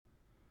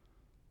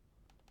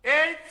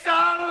It's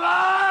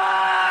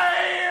alive!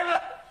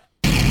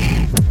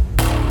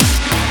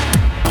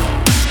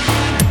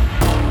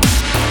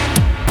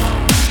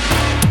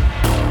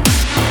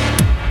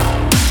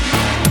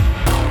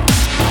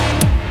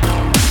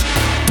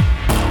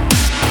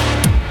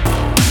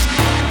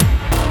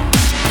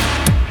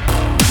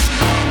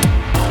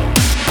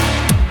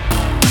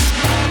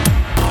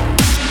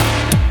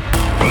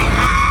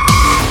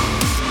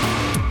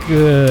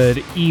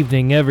 Good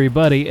evening,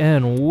 everybody,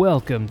 and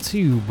welcome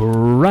to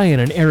Brian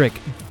and Eric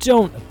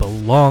Don't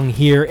Belong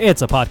Here.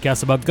 It's a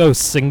podcast about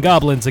ghosts and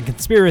goblins and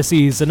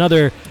conspiracies and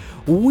other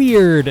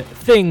weird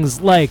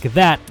things like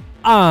that.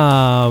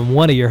 I'm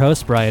one of your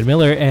hosts, Brian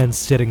Miller, and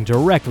sitting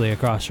directly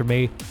across from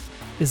me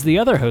is the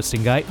other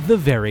hosting guy, the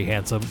very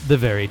handsome, the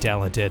very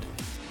talented,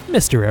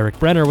 Mr. Eric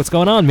Brenner. What's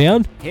going on,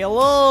 man?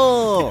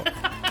 Hello!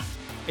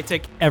 I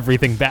take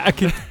everything back.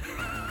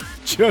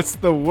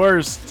 Just the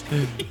worst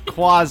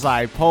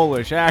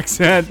quasi-Polish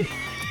accent.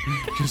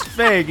 Just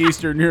fake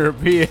Eastern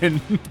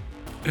European.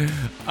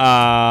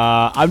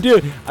 I'm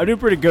doing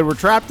pretty good. We're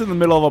trapped in the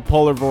middle of a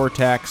polar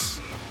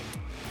vortex.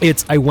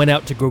 I went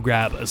out to go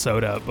grab a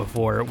soda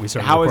before we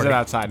started How recording. is it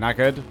outside? Not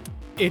good?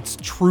 It's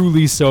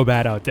truly so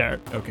bad out there.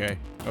 Okay.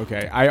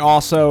 I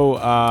also,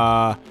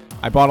 I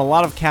bought a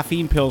lot of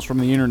caffeine pills from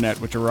the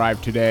internet, which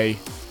arrived today.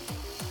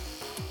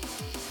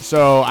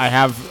 So I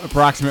have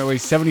approximately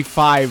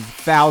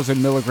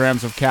 75,000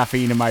 milligrams of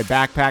caffeine in my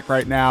backpack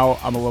right now.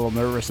 I'm a little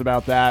nervous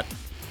about that.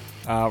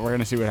 We're going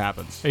to see what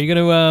happens. Are you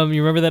going to,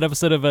 you remember that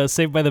episode of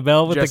Saved by the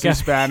Bell with Jesse the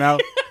Spano?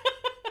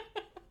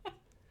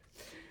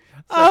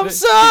 I'm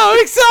so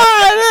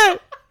excited!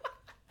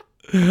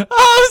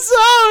 I'm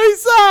so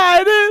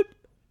excited!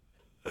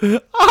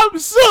 I'm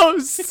so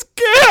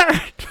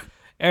scared!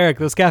 Eric,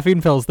 those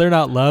caffeine pills, they're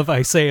not love,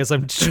 I say as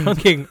I'm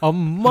chunking a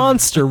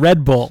monster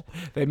Red Bull.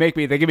 They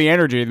give me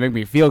energy. They make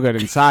me feel good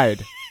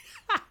inside.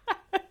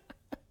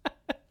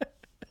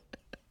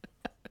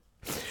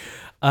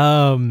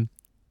 But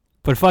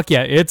fuck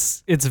yeah,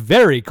 it's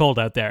very cold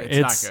out there.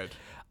 It's not good.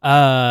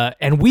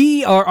 And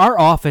our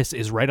office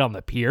is right on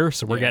the pier,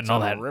 so we're getting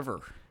all that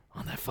river.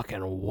 On that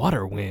fucking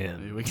water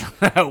wind. We got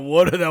that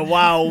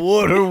wild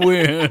water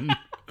wind.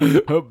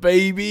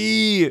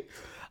 Baby.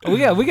 We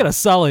got a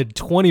solid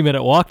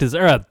 20-minute walk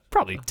to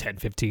probably 10,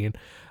 15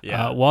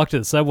 walk to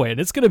the subway, and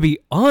it's going to be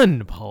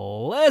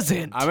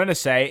unpleasant. I'm going to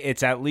say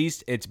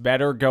it's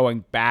better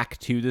going back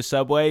to the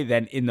subway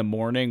than in the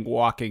morning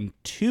walking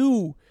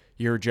to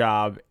your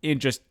job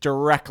and just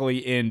directly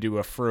into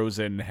a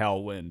frozen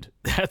hell wind.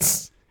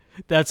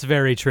 That's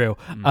very true.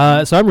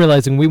 So I'm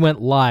realizing we went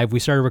live, we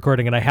started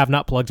recording, and I have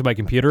not plugged my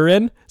computer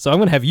in, so I'm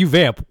going to have you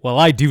vamp while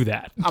I do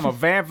that. I'm a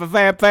vamp.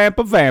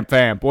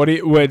 What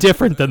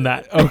different than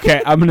that.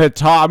 Okay, I'm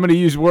going to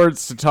use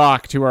words to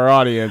talk to our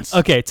audience.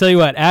 Okay, tell you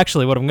what,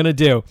 actually, what I'm going to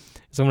do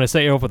is I'm going to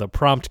set you up with a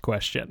prompt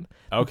question.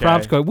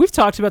 Okay. We've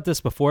talked about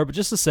this before, but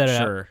just to set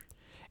it up.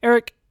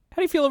 Eric, how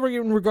do you feel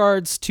in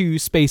regards to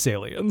space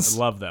aliens? I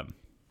love them.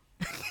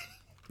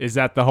 Is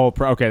that the whole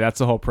okay, that's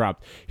the whole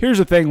prompt. Here's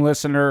the thing,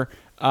 listener.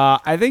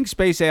 I think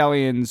space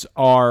aliens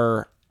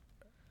are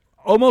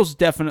almost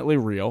definitely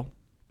real.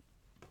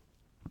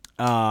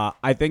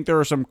 I think there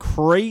are some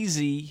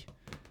crazy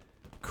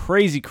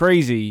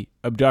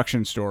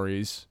abduction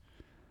stories.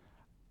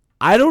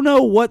 I don't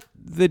know what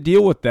the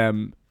deal with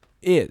them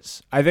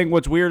is. I think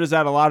what's weird is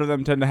that a lot of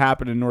them tend to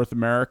happen in North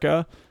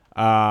America.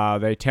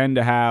 They tend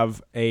to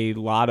have a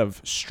lot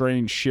of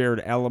strange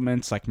shared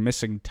elements like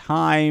missing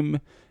time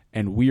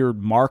and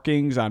weird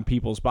markings on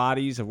people's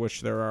bodies, of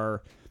which there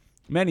are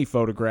many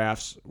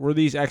photographs. Were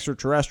these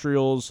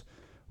extraterrestrials?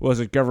 Was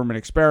it government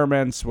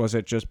experiments? Was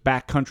it just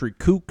backcountry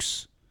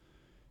kooks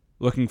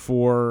looking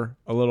for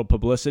a little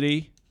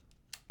publicity?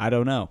 I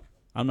don't know.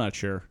 I'm not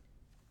sure.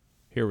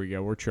 Here we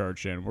go. We're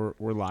charged in. We're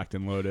locked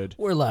and loaded.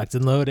 We're locked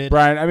and loaded.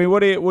 Brian, I mean, what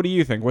do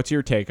you think? What's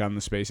your take on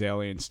the space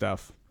alien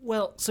stuff?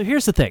 Well, so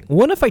here's the thing.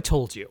 What if I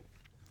told you,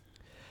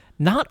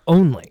 not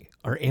only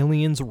are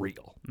aliens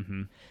real,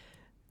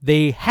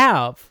 they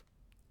have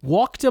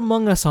walked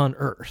among us on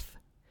Earth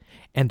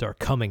and are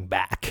coming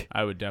back.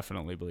 I would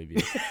definitely believe you.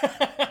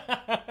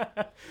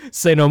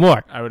 Say no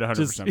more. I would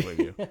 100% believe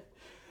you.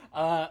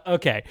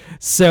 Okay,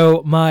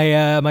 so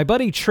my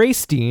buddy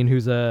Trace Dean,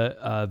 who's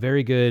a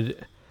very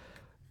good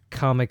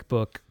comic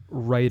book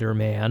writer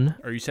man.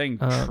 Are you saying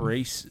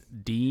Trace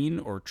Dean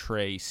or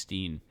Trey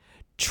Steen?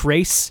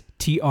 Trace,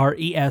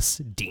 T-R-E-S,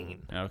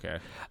 Dean. Okay.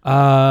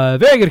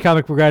 Very good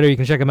comic book writer. You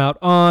can check him out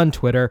on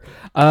Twitter.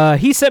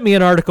 He sent me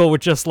an article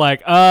with just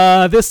like,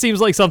 this seems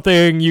like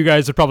something you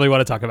guys would probably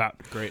want to talk about.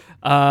 Great.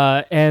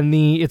 And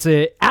it's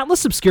a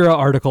Atlas Obscura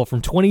article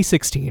from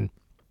 2016.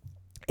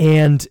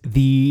 And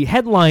the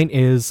headline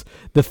is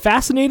The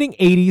Fascinating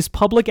 80s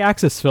Public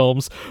Access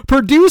Films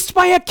Produced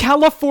by a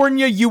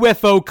California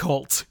UFO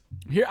Cult.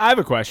 Here, I have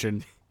a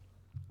question.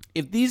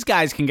 If these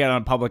guys can get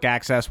on public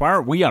access, why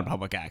aren't we on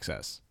public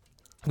access?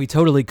 We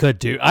totally could,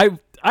 dude.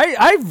 I've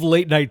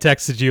late night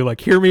texted you,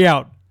 like, hear me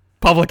out.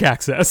 public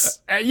access.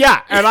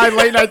 Yeah, and I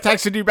late night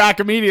texted you back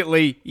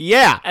immediately.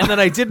 Yeah. And then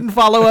I didn't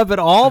follow up at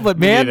all, but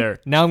man,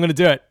 now I'm going to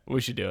do it.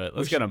 We should do it.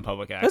 Let's get on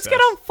public access. Let's get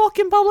on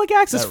fucking public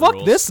access. Fuck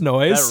rules. this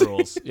noise. That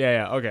rules.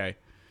 Yeah, okay.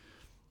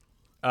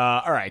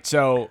 All right,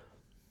 so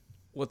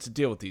what's the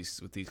deal with these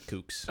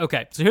kooks?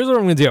 Okay, so here's what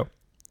I'm going to do.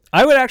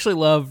 I would actually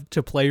love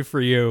to play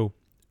for you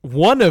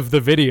one of the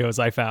videos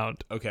I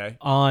found. Okay.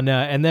 On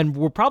and then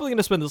we're probably going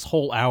to spend this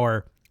whole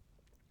hour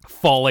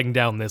falling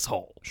down this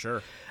hole.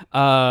 Sure.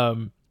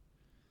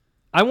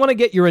 I want to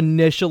get your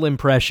initial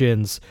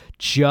impressions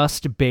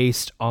just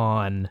based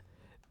on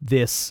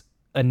this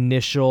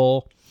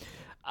initial,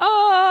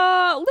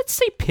 let's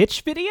say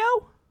pitch video.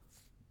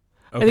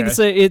 Okay. I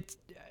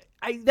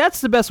think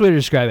that's the best way to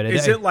describe it.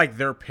 Is it like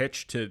their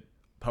pitch to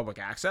public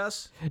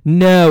access?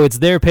 No, it's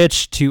their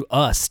pitch to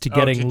us to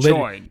getting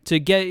join.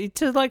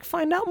 to like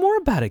find out more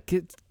about it.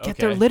 Get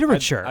their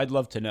literature. I'd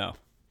love to know.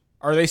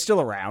 Are they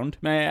still around,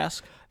 may I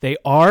ask? They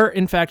are,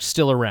 in fact,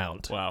 still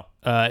around. Wow.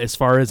 As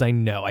far as I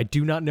know. I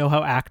do not know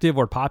how active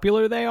or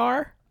popular they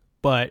are,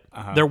 but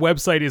their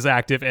website is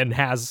active and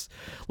has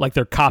like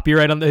their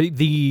copyright on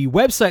the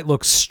website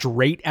looks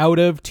straight out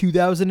of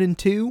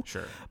 2002.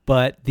 Sure.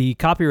 But the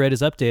copyright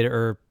is updated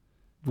or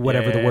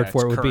whatever the word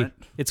for it would current.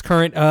 be. It's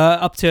current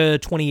up to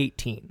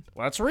 2018.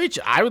 Let's reach.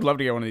 I would love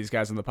to get one of these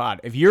guys on the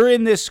pod. If you're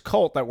in this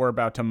cult that we're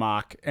about to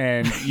mock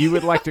and you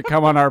would like to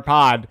come on our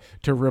pod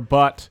to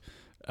rebut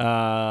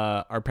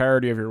our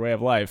parody of your way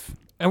of life.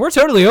 And we're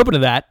totally open to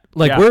that.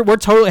 Like we're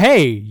totally,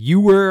 hey, you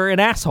were an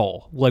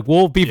asshole. Like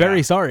we'll be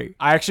very sorry.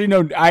 I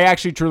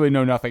actually truly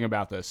know nothing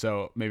about this,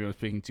 so maybe I'm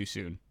speaking too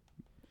soon.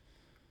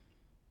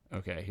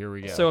 Okay, here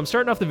we go. So I'm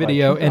starting off the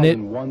video and it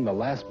 2001, the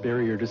last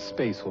barrier to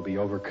space will be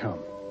overcome.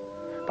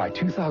 By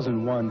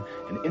 2001,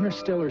 an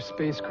interstellar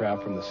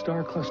spacecraft from the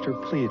star cluster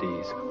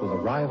Pleiades will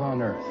arrive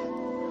on Earth.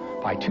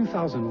 By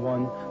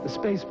 2001, the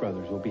Space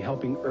Brothers will be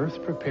helping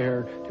Earth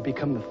prepare to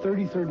become the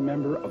 33rd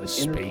member of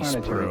the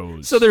interplanetary.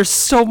 Bros. So there's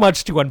so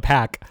much to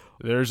unpack.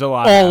 There's a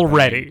lot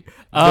already.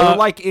 They're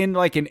like in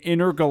like an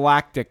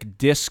intergalactic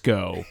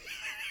disco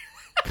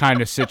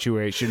kind of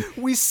situation.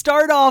 We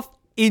start off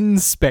in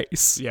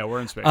space. Yeah,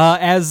 we're in space.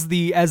 As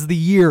the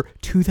year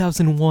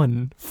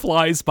 2001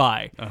 flies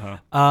by.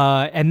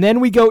 And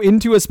then we go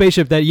into a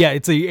spaceship that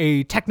it's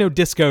a techno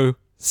disco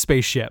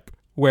spaceship.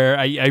 Where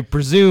I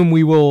presume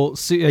we will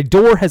see a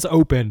door has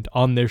opened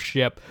on this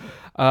ship,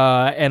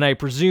 and I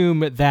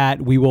presume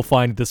that we will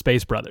find the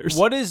Space Brothers.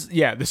 What is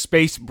the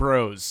Space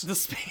Bros? The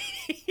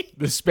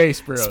Space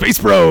Bros. Space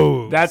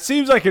Bros. That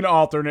seems like an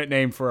alternate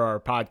name for our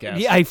podcast.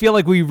 Yeah, I feel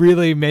like we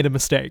really made a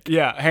mistake.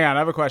 Yeah, hang on, I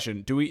have a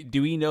question. Do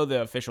we know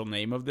the official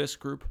name of this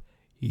group?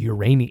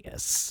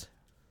 Unarius.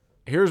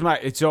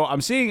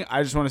 I'm seeing.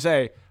 I just want to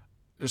say,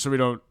 just so we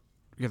don't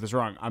get this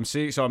wrong. I'm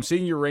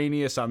seeing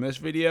Uranius on this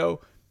video.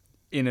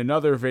 In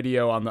another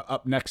video on the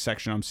up next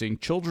section, I'm seeing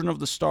Children of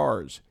the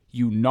Stars,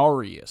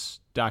 Unarius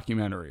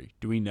documentary.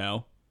 Do we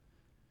know?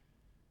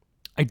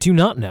 I do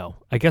not know.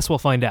 I guess we'll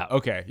find out.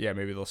 Okay, yeah,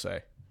 maybe they'll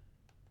say.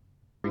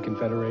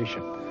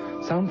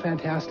 Confederation. Sound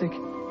fantastic?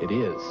 It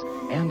is,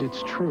 and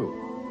it's true.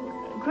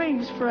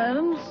 Greetings,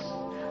 friends.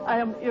 I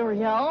am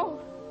Uriel,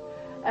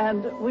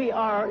 and we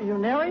are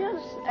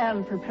Unarius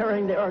and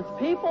preparing the Earth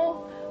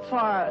people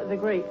for the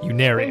great...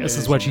 Unarius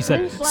is what she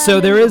said. So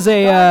there is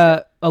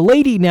a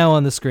lady now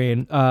on the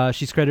screen.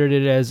 She's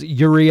credited as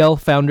Uriel,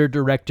 founder,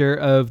 director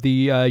of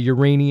the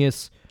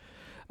Uranius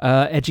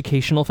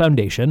Educational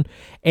Foundation.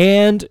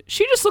 And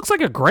she just looks like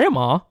a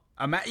grandma.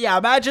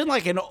 Imagine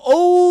like an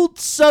old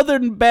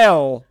Southern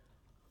belle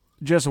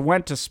just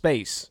went to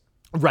space.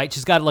 Right,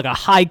 she's got like a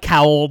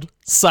high-cowled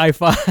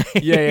sci-fi.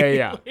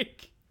 Yeah.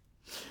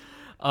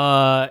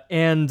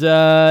 And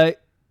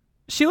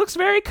she looks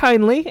very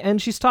kindly, and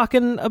she's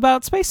talking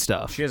about space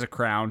stuff. She has a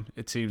crown,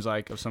 it seems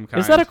like, of some kind.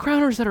 Is that a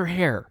crown or is that her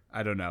hair?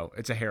 I don't know.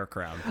 It's a hair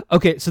crown.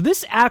 Okay, so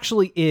this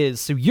actually is...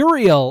 So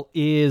Uriel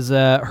is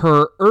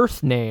her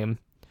Earth name.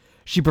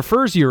 She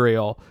prefers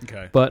Uriel,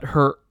 but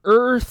her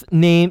Earth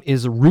name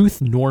is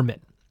Ruth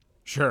Norman.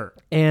 Sure.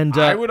 And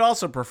I would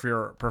also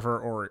prefer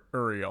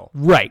Uriel.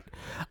 Right.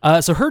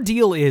 So her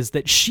deal is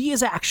that she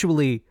is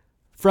actually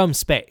from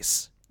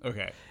space.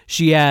 Okay.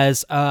 She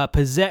has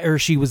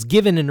she was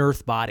given an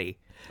Earth body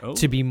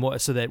to be more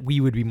so that we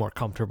would be more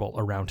comfortable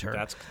around her.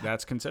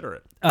 That's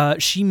considerate.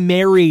 She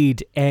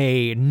married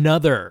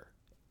another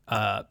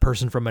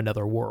person from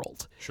another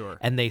world. Sure.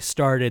 And they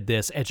started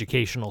this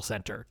educational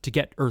center to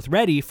get Earth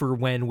ready for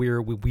when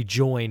we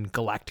join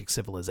galactic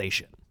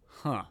civilization.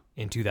 Huh.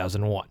 In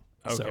 2001.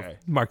 Okay. So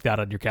mark that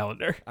on your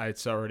calendar.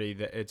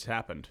 It's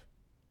happened.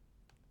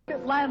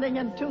 Landing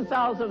in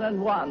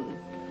 2001.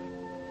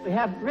 We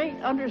have great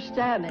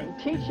understanding,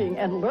 teaching,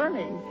 and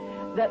learning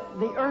that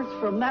the Earth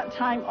from that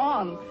time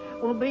on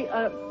will be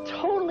a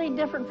totally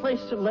different place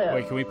to live.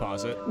 Wait, can we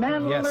pause it?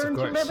 Man will learn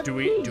to live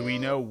Do we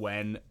know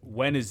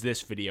when is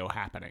this video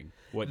happening?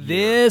 What year?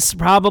 This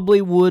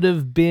probably would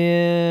have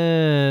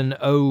been the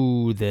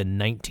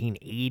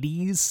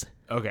 1980s.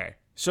 Okay.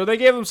 So they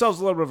gave themselves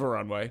a little bit of a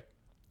runway.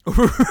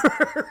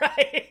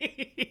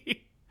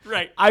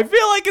 Right. I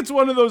feel like it's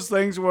one of those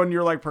things when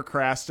you're like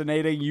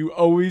procrastinating, you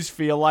always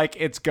feel like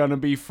it's gonna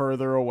be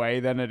further away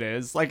than it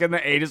is. Like in the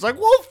 80s, like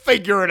we'll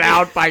figure it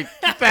out by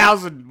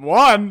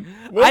 2001.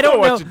 We'll I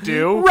don't know what to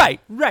do. Right.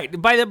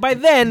 By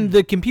then,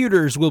 the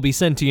computers will be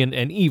sentient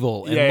and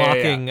evil and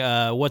locking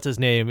what's his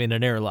name in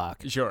an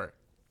airlock. Sure.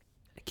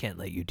 I can't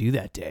let you do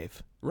that,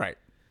 Dave. Right.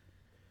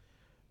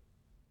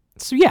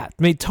 So yeah, it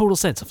made total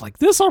sense of like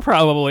this will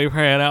probably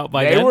pan out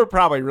by then. They were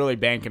probably really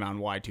banking on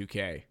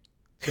Y2K.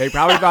 They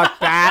probably thought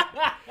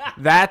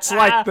that's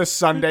like the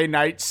Sunday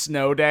night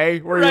snow day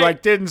where you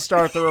like didn't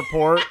start the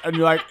report and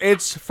you're like,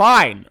 it's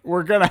fine.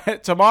 We're gonna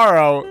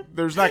tomorrow.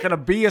 There's not gonna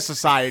be a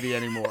society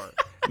anymore.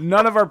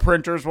 None of our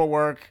printers will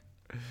work.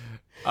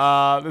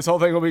 This whole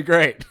thing will be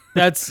great.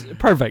 That's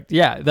perfect.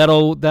 Yeah,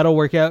 that'll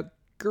work out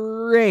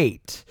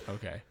great.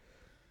 Okay.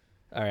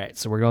 All right,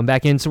 so we're going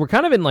back in. So we're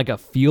kind of in like a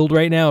field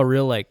right now, a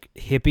real like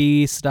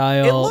hippie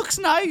style. It looks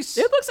nice.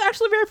 It looks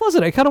actually very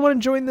pleasant. I kind of want to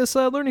join this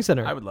learning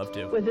center. I would love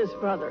to. With his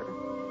brother,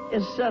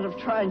 instead of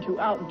trying to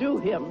outdo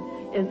him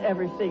in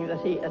everything that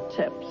he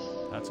attempts.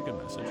 That's a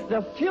good message.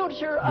 The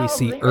future We of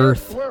see the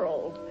Earth.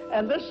 world,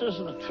 and this is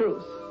the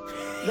truth,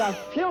 the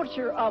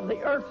future of the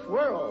Earth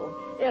world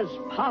is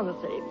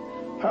positive,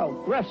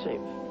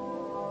 progressive.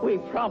 We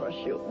promise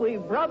you, we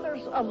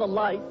brothers of the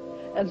light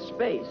and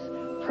space,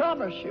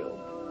 promise you,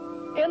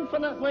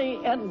 infinitely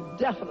and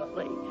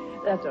definitely,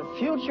 that the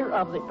future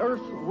of the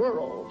Earth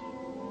world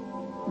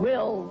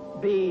will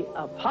be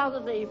a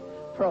positive,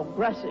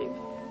 progressive.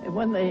 And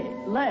when they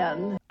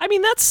land... I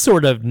mean, that's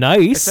sort of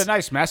nice. It's a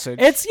nice message.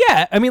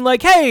 I mean,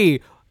 like, hey,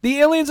 the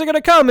aliens are going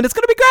to come and it's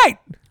going to be great.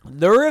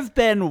 There have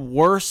been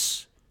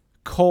worse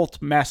cult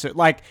message.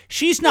 Like,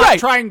 she's not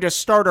trying to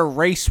start a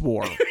race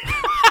war.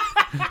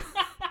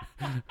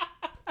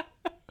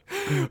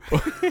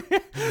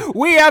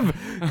 We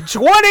have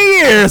 20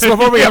 years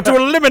before we have to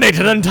eliminate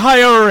an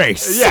entire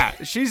race. Yeah,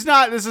 she's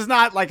not. This is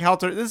not like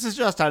Helter. This is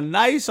just a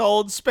nice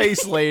old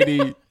space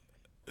lady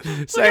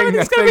saying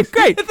that gonna be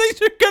great.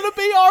 things are gonna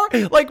be all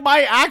right. Like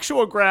my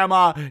actual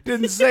grandma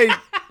didn't say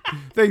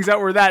things that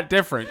were that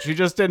different. She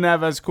just didn't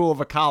have as cool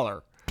of a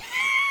collar.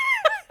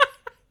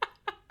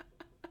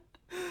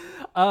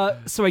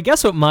 So I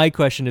guess what my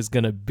question is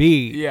going to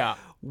be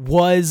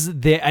was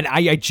there, and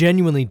I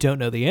genuinely don't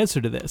know the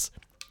answer to this.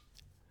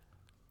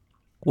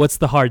 What's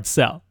the hard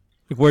sell?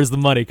 Like, where's the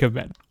money come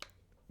in?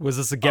 Was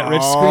this a get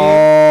rich scheme?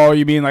 Oh,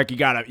 you mean like you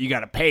gotta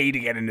pay to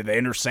get into the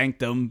inner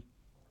sanctum?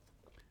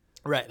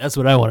 Right, that's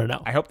what I want to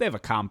know. I hope they have a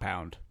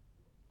compound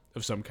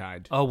of some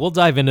kind. Oh, we'll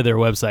dive into their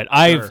website.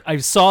 Sure. I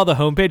saw the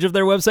homepage of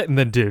their website and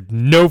then did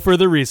no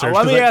further research.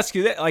 Let me ask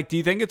you that. Like, do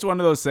you think it's one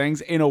of those things?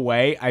 In a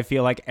way, I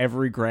feel like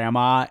every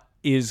grandma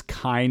is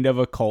kind of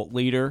a cult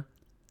leader.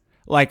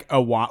 Like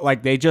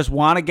they just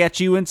want to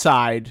get you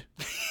inside.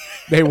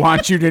 They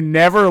want you to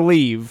never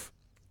leave.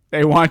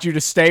 They want you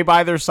to stay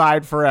by their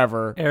side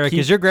forever. Eric,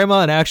 is your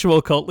grandma an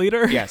actual cult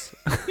leader? Yes.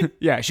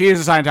 Yeah, she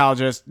is a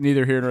Scientologist,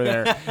 neither here nor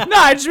there. No,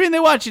 I just mean they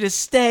want you to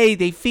stay.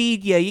 They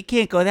feed you. You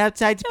can't go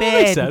outside. It's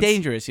bad and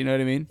dangerous. You know what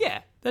I mean?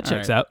 Yeah, that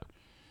checks out.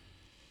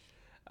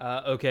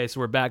 Okay, so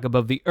we're back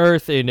above the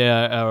Earth,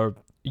 and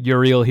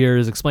Uriel here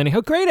is explaining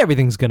how great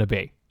everything's going to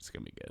be. It's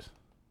going to be good.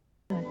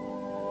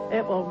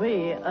 It will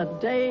be a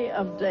day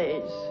of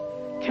days.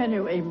 Can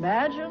you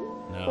imagine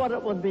what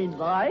it would be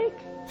like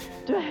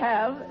to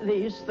have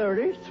these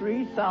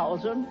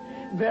 33,000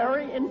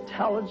 very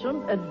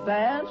intelligent,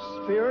 advanced,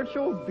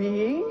 spiritual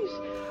beings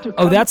to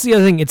come? That's the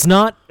other thing. It's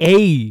not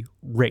a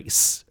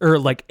race or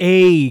like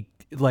a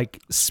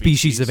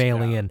species of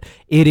alien.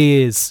 It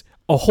is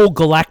a whole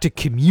galactic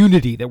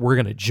community that we're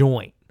going to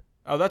join.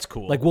 Oh, that's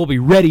cool. Like, we'll be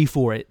ready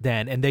for it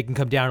then, and they can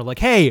come down and like,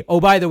 hey, oh,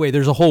 by the way,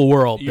 there's a whole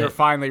world.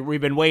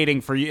 We've been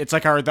waiting for you. It's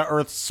like the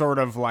Earth's sort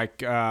of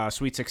like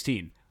Sweet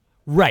 16.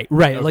 Right.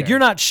 Okay. Like, you're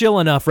not chill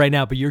enough right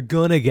now, but you're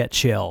gonna get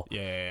chill.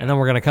 Yeah. And then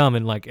we're gonna come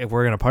and like, if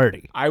we're gonna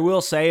party. I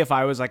will say, if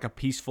I was like a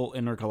peaceful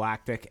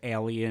intergalactic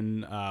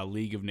alien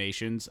League of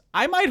Nations,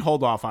 I might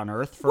hold off on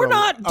Earth for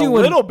a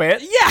little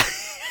bit. Yeah.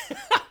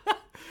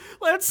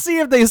 Let's see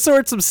if they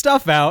sort some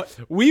stuff out.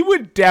 We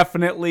would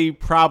definitely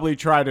probably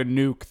try to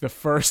nuke the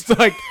first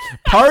like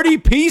party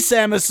peace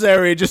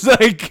emissary, just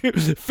like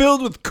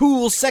filled with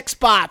cool sex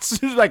bots.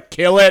 Just like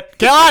kill it.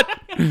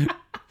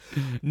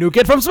 Nuke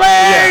it from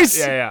space.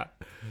 Yeah.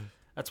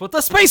 That's what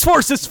the Space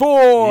Force is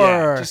for.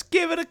 Yeah, just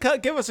give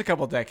us a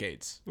couple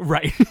decades.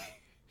 Right.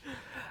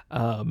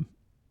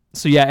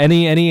 So yeah,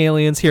 any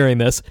aliens hearing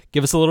this,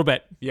 give us a little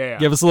bit. Yeah.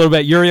 Give us a little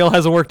bit. Uriel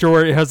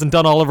hasn't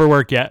done all of her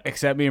work yet.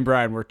 Except me and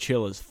Brian, we're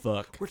chill as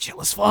fuck. We're chill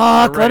as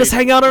fuck. Let us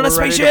hang out on a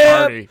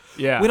spaceship.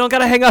 Yeah. We don't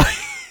gotta hang out.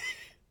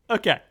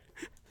 Okay.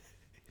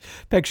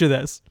 Picture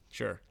this.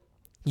 Sure.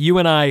 You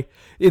and I,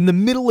 in the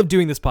middle of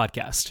doing this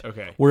podcast,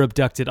 Okay. were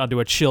abducted onto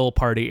a chill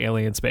party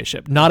alien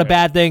spaceship. Not a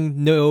bad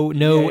thing. No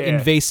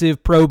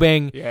invasive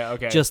probing. Yeah,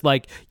 okay. Just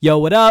like, yo,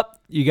 what up?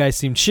 You guys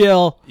seem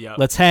chill. Yep.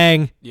 Let's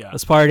hang. Yeah.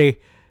 Let's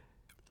party.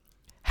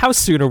 How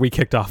soon are we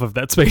kicked off of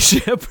that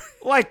spaceship?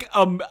 Like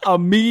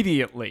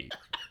immediately.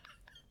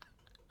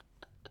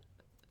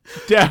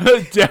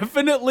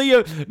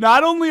 Definitely.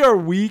 Not only are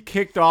we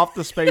kicked off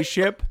the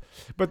spaceship,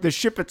 but the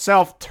ship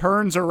itself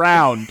turns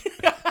around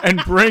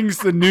and brings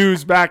the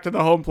news back to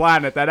the home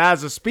planet that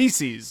as a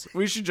species,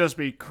 we should just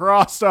be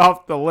crossed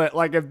off the list.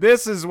 Like, if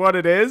this is what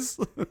it is...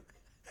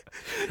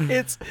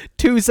 It's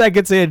 2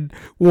 seconds in,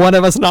 one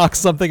of us knocks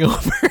something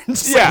over and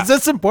says, "Is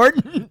this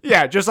important?"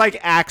 Yeah, just like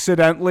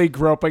accidentally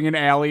groping an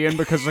alien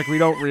because like we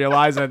don't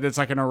realize that it's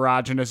like an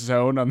erogenous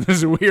zone on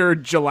this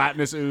weird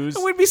gelatinous ooze.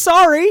 We'd be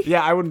sorry.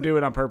 Yeah, I wouldn't do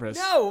it on purpose.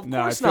 No, of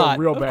course I feel not.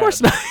 real bad. Of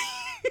course not.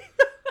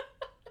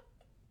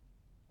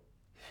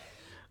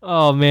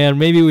 Oh man,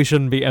 maybe we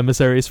shouldn't be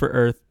emissaries for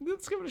Earth.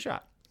 Let's give it a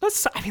shot.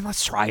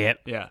 Let's try it.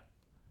 Yeah.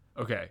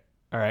 Okay.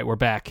 All right, we're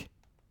back.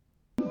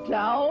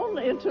 Down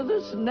into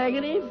this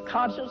negative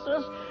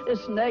consciousness,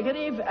 this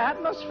negative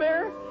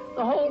atmosphere,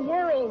 the whole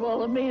world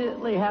will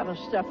immediately have a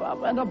step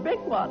up, and a big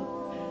one.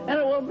 And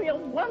it will be a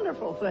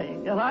wonderful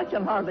thing, and I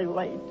can hardly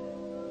wait.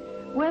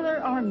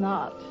 Whether or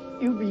not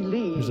you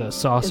believe There's a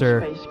saucer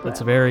in spacecraft,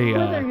 that's very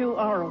whether you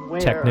are aware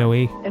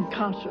techno-y. and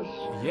conscious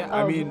Yeah,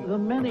 I of mean, the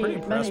I'm many, pretty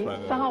impressed many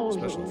by the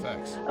thousands special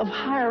effects. of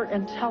higher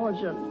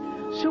intelligent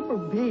super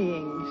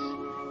beings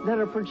that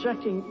are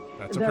projecting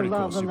That's a their pretty cool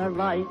love and their super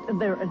light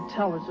and their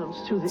intelligence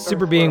to the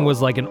Super Earth being world.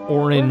 was like an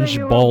orange, Whether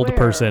you're bald aware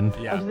person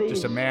Yeah, of these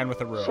just a man with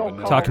a robe.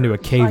 so-called talking to a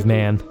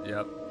caveman.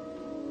 Yep.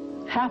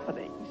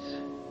 happenings,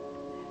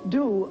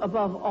 do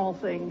above all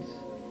things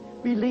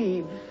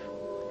believe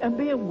and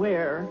be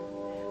aware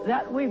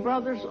that we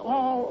brothers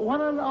all,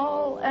 one and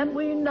all, and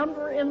we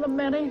number in the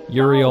many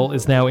Uriel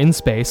thousands, is now in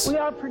space. we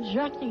are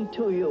projecting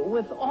to you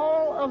with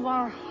all of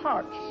our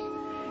hearts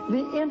the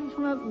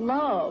infinite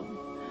love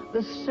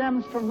that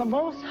stems from the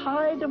most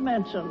high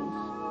dimensions.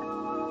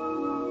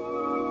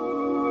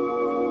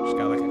 She's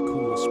got like a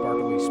cool,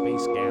 sparkly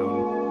space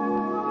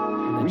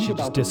gown. And then Read she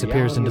about just the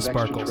disappears reality into of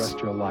sparkles.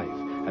 extraterrestrial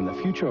life and the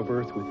future of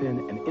Earth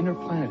within an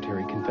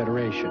interplanetary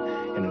confederation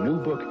in a new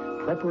book,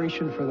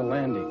 Preparation for the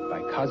Landing,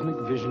 by cosmic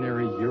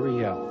visionary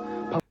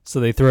Uriel. So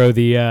they throw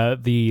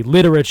the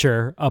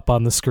literature up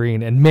on the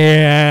screen, and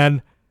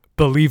man,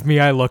 believe me,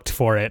 I looked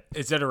for it.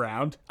 Is it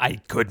around? I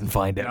couldn't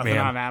find it, Nothing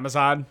on man.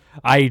 Amazon?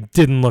 I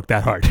didn't look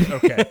that hard.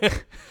 Okay.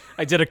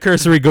 I did a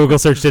cursory Google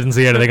search, didn't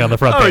see anything on the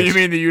front Oh, page. you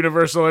mean the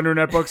Universal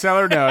Internet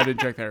Bookseller? No, I didn't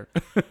check there.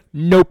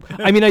 Nope.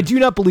 I mean, I do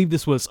not believe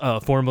this was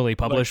formally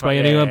published by yeah,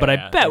 anyone, yeah, but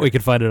yeah. I bet we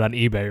could find it on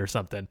eBay or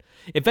something.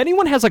 If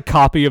anyone has a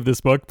copy of this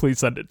book, please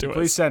send it to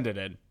Please us. send it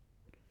in.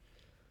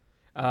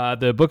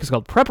 The book is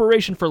called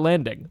Preparation for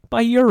Landing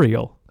by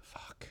Uriel.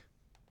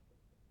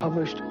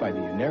 Published by the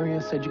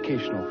Unarius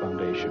Educational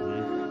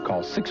Foundation.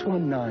 Call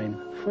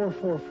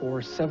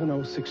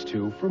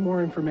 619-444-7062 for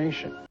more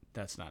information.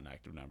 That's not an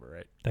active number,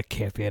 right? That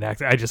can't be an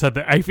actor. I just had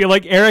the. I feel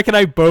like Eric and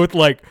I both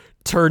like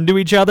turned to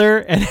each other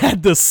and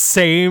had the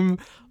same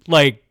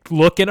like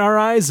look in our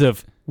eyes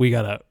of we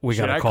gotta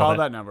Should I call call that.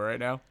 that number right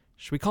now?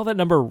 Should we call that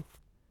number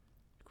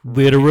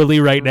literally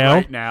right now?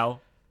 Right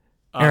now.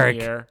 On Eric.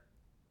 the air.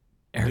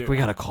 Eric, Dude, we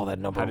gotta call that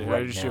number How do I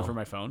right just do now. it from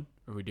my phone?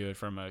 Or we do it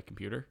from a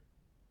computer?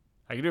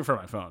 I can do it from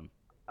my phone.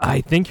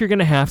 I think you're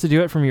gonna have to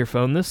do it from your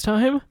phone this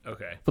time.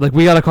 Okay. But like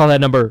we gotta call that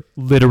number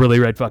literally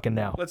right fucking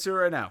now. Let's do it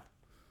right now.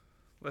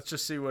 Let's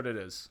just see what it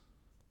is.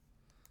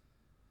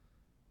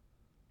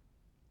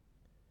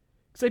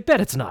 Because I bet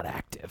it's not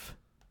active.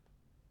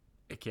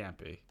 It can't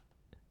be.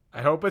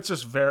 I hope it's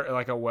just very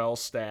like a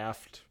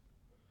well-staffed.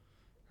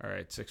 All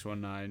right,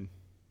 619-44.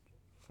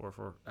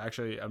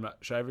 Actually, I'm not.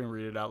 Should I even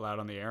read it out loud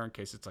on the air in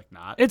case it's like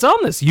not? It's on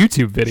this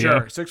YouTube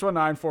video. Sure.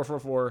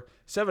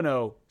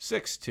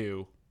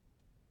 619-444-7062.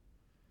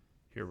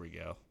 Here we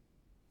go.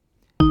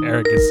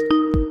 Eric is.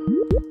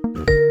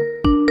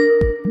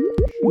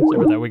 Sorry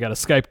about that. We got a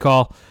Skype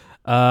call,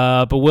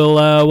 but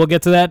we'll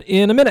get to that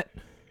in a minute.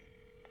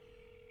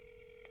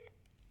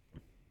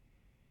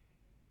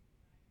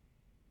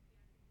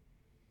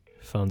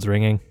 Phone's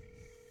ringing.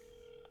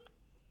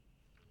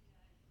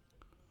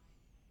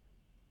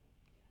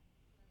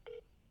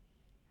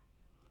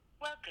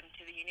 Welcome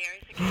to the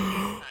Unarius Academy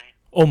of Science.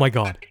 Oh my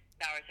God.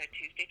 Hours are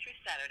Tuesday through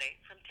Saturday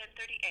from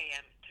 10:30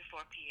 a.m. to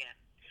 4 p.m.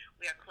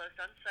 We are closed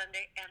on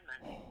Sunday and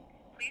Monday.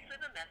 Please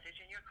leave a message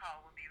and your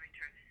call will be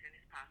returned as soon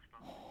as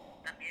possible.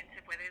 También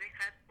se puede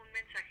dejar un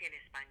mensaje en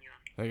español.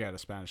 They got a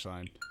Spanish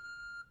line.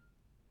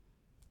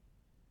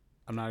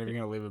 I'm not even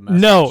gonna leave a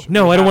message.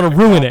 No, We I don't have wanna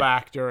to ruin call it.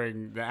 Back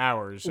during the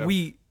hours. So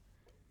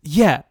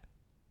Yeah.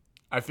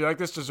 I feel like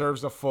this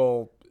deserves the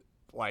full,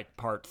 like,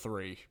 part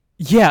 3.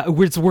 Yeah,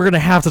 we're going to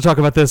have to talk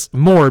about this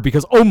more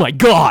because, oh my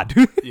God.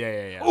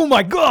 Yeah. Oh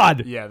my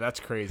God. Yeah, that's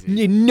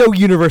crazy. In no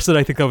universe did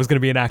I think that was going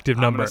to be an active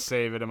I'm number. gonna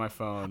save it in my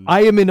phone.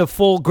 I am in a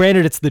full,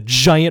 granted it's the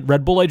giant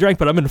Red Bull I drank,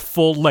 but I'm in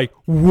full, like,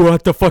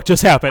 what the fuck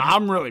just happened?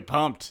 I'm really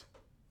pumped.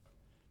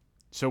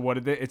 So what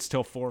did it's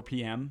till 4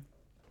 p.m.?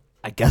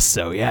 I guess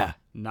so, yeah.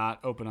 Not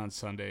open on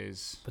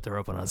Sundays. But they're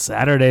open on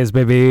Saturdays,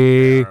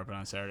 baby. They're open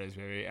on Saturdays,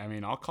 baby. I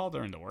mean, I'll call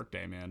during the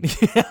workday, man.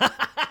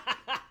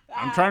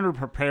 I'm trying to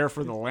prepare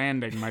for the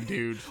landing, my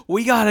dude.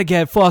 We gotta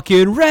get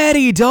fucking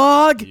ready,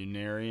 dog.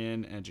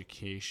 Unarian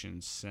Education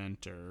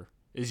Center.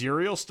 Is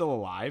Uriel still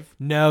alive?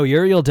 No,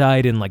 Uriel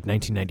died in like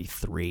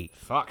 1993.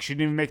 Fuck, she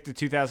didn't even make it to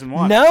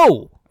 2001.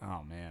 No.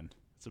 Oh, man.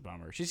 It's a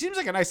bummer. She seems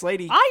like a nice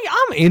lady.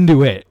 I'm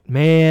into it,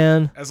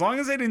 man. As long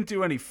as they didn't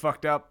do any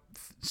fucked up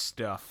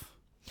stuff.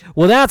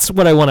 Well, that's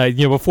what I want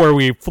to, before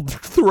we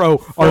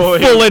throw our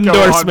full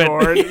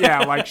endorsement. Yeah,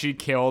 like she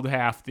killed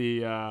half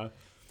the...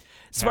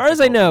 As far as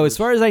I know,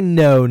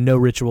 no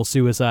ritual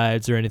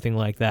suicides or anything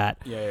like that.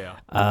 Yeah.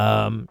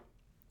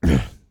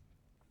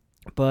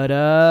 But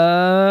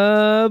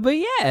yeah.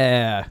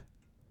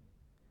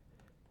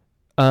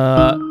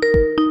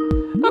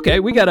 Okay,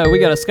 we got a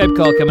Skype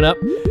call coming up.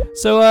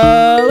 So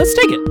let's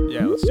take it.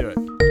 Yeah, let's do it.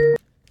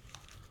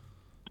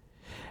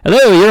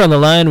 Hello, you're on the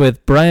line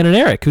with Brian and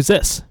Eric. Who's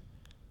this?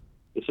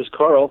 This is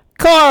Carl.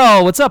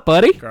 Carl, what's up,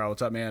 buddy? Carl,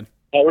 what's up, man?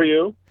 How are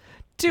you?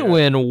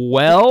 Doing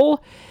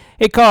well.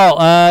 Hey,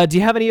 Carl, do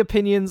you have any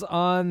opinions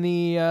on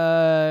the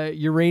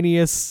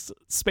Unarius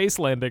space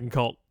landing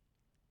cult?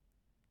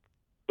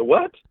 The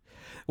what?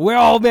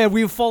 Well, man,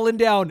 we've fallen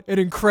down an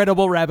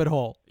incredible rabbit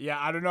hole. Yeah,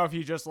 I don't know if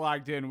you just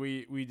logged in.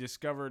 We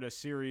discovered a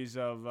series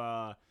of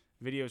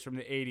videos from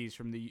the 80s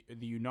from the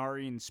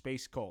Unarian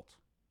space cult.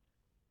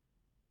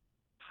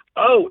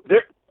 Oh,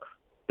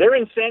 they're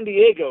in San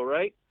Diego,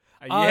 right?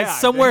 Yeah,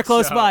 somewhere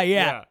close by,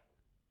 yeah.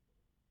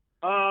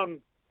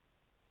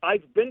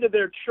 I've been to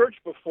their church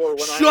before.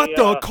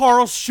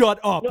 Carl, shut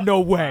up. No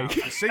way.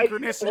 The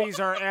synchronicities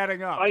are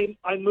adding up. I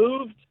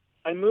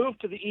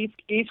moved to the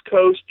East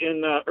Coast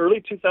in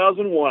early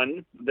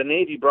 2001. The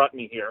Navy brought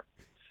me here.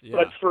 Yeah.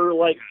 But for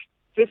like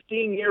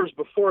 15 years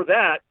before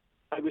that,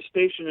 I was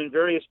stationed in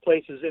various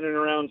places in and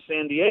around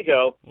San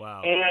Diego.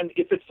 Wow. And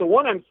if it's the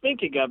one I'm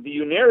thinking of, the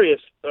Unarius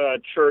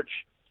Church,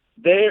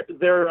 their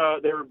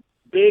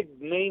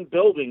big main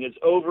building is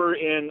over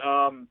in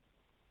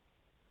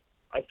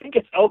I think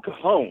it's El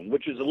Cajon,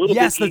 which is a little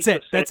bit east of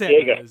San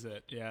Diego. That is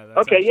it. Yeah. That's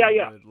okay.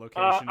 Yeah. the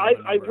location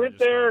I went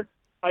there.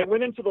 I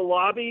went into the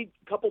lobby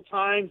a couple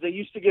times. They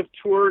used to give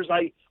tours.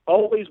 I would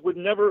always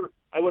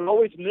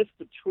miss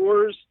the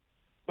tours,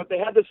 but they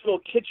had this little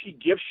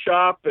kitschy gift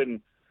shop,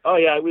 and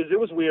it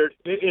was weird.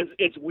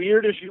 It's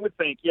weird as you would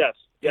think. Yes.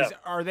 Yes.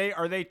 Are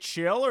they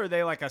chill, or are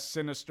they like a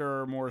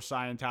sinister, more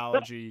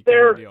Scientology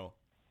kind of deal?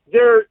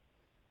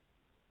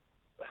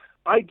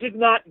 I did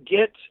not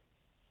get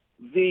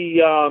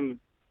the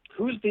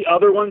who's the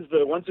other ones?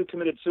 The ones who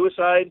committed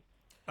suicide?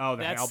 Oh,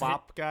 the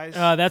Hale-Bop guys?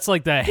 That's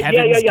like the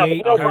Heaven's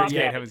Gate.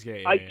 Heaven's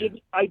Gate. I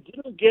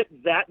didn't get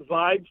that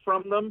vibe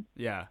from them.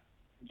 Yeah.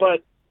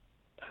 But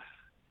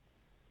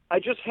I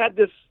just had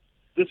this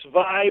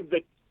vibe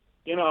that,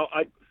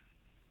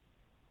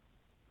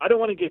 I don't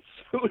want to get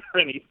sued or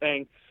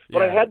anything,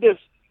 but Yeah.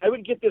 I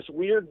would get this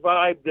weird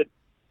vibe that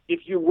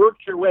if you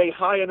worked your way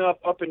high enough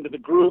up into the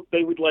group,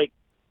 they would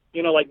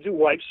do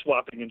wife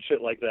swapping and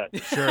shit like that.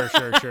 Sure.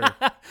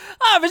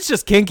 If it's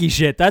just kinky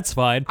shit, that's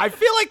fine. I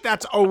feel like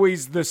that's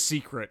always the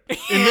secret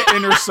in the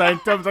inner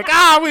sanctum. It's like,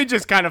 we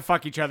just kind of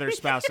fuck each other's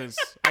spouses,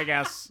 I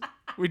guess.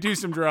 We do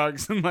some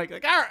drugs. And like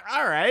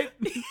all right.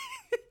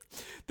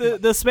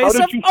 The space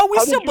stuff? We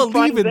still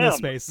believe in the them?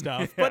 space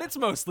stuff, but it's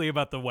mostly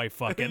about the wife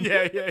fucking.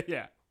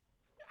 Yeah.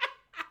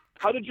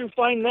 How did you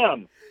find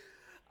them?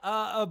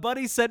 A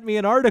buddy sent me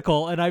an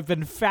article, and I've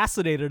been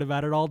fascinated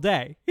about it all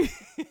day.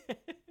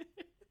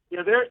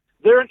 Yeah,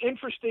 they're an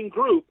interesting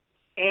group,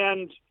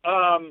 and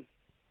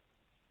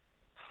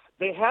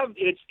they have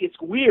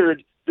it's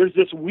weird. There's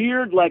this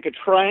weird, like a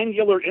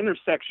triangular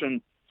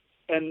intersection,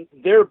 and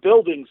their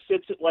building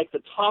sits at like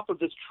the top of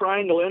this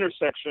triangle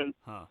intersection.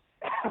 Huh.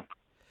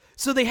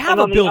 So they have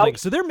a building,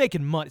 so they're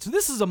making money. So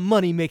this is a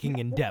money-making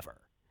endeavor.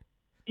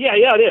 Yeah,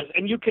 it is,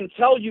 and you can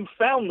tell you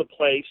found the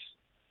place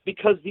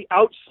because the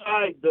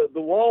outside, the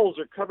walls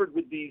are covered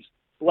with these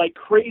like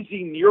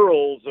crazy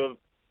murals of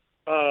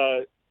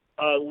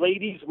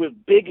ladies with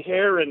big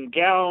hair and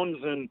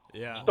gowns and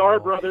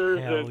Star Brothers.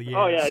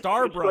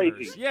 Star it's Brothers.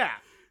 crazy. Yeah.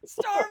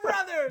 Star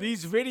Brothers!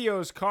 These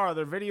videos, Carl,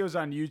 they're videos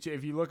on YouTube.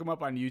 If you look them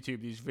up on YouTube,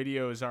 these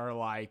videos are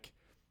like,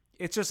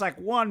 it's just like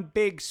one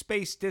big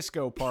space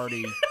disco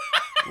party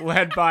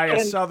led by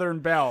a Southern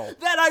belle.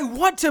 That I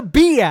want to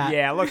be at!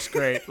 Yeah, it looks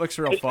great. Looks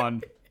real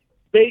fun.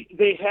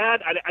 They had,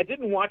 I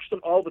didn't watch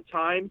them all the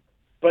time,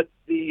 but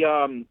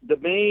the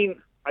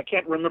main, I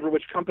can't remember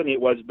which company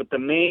it was, but the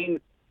main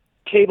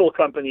cable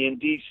company in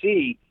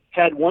D.C.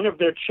 had one of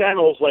their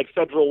channels, like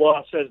federal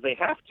law says they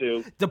have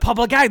to. Their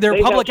public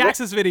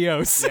access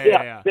videos.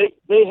 Yeah. They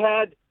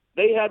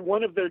had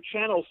one of their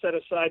channels set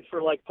aside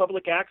for like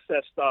public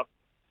access stuff,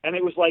 and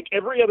it was like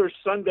every other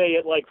Sunday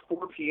at like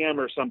 4 p.m.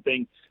 or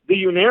something. The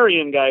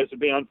Unarian guys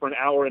would be on for an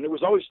hour, and it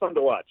was always fun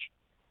to watch.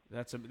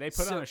 They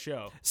put on a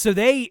show.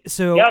 They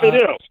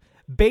do.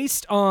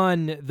 Based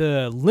on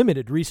the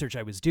limited research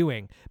I was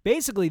doing,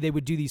 basically they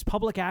would do these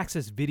public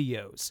access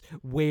videos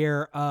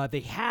where they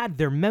had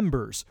their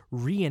members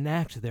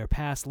reenact their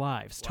past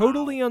lives,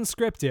 totally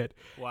unscripted,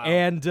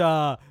 and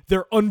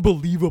they're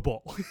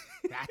unbelievable.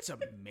 That's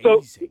amazing.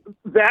 So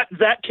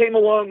that came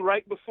along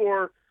right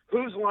before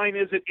Whose Line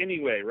Is It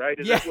Anyway, right?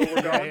 Is that where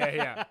we're going?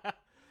 Yeah.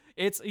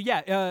 It's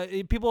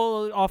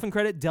people often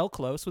credit Del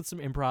Close with some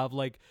improv,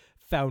 like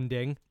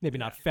founding, maybe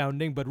not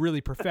founding, but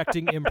really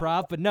perfecting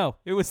improv. But no,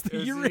 it was the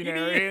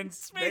Unarian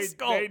space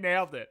cult. They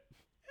nailed it.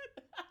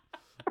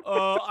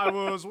 I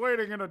was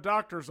waiting in a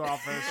doctor's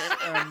office,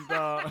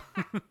 and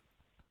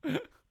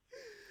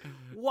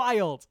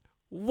Wild.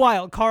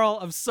 Carl,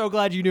 I'm so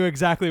glad you knew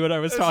exactly what I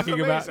was talking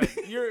about.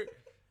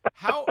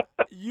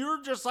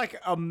 You're just like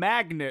a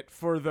magnet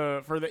for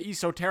the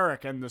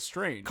esoteric and the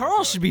strange.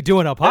 Carl should be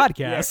doing a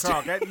podcast.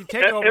 Yeah, Carl, you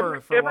take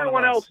over for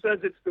everyone else says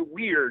it's the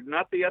weird,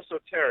 not the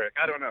esoteric.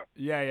 I don't know.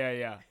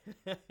 Yeah.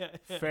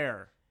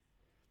 Fair.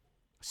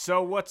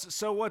 So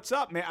what's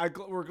up, man?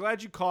 We're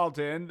glad you called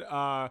in.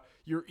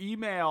 Your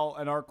email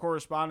and our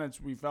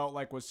correspondence, we felt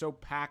like, was so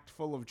packed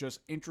full of just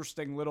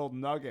interesting little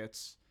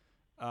nuggets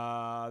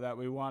that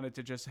we wanted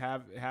to just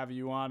have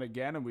you on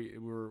again, and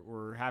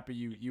we're happy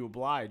you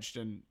obliged,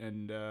 and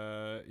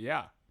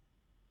yeah.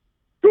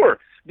 Sure.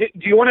 Do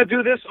you want to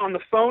do this on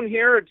the phone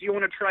here, or do you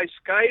want to try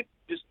Skype?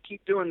 Just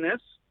keep doing this.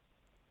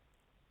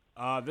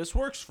 This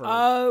works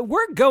for.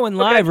 We're going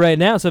live right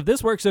now, so if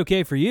this works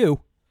okay for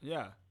you.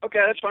 Yeah. Okay,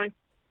 that's fine.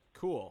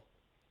 Cool.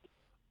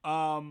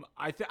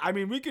 I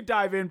mean, we could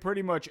dive in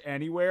pretty much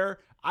anywhere.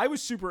 I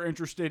was super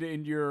interested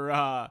in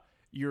your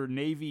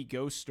Navy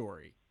ghost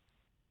story.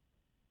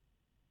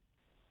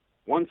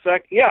 One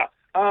sec. Yeah.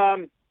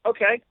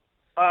 Okay.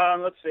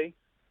 Let's see.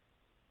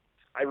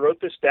 I wrote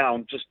this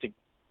down just to.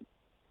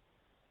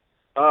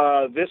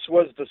 This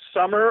was the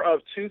summer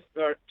of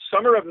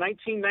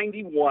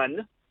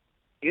 1991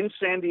 in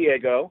San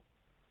Diego.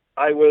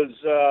 I was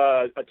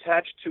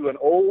attached to an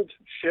old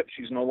ship.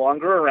 She's no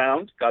longer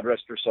around. God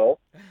rest her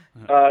soul.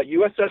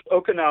 USS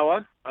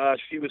Okinawa.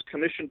 She was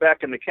commissioned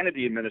back in the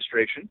Kennedy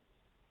administration.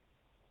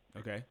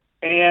 Okay.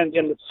 And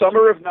in the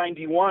summer of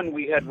 91,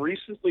 we had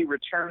recently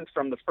returned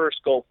from the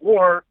first Gulf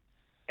War,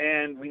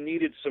 and we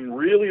needed some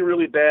really,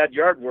 really bad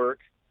yard work.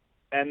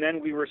 And then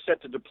we were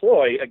set to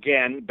deploy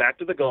again back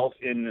to the Gulf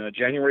in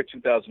January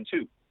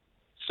 2002.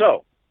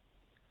 So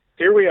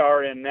here we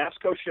are in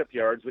NASCO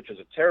Shipyards, which is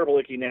a terrible,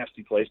 icky,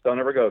 nasty place. Don't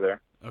ever go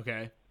there.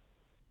 Okay.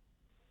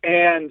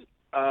 And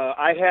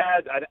I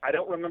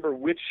don't remember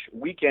which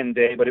weekend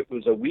day, but it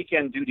was a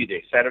weekend duty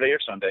day, Saturday or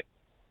Sunday.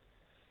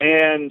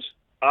 And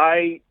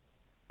I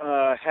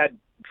had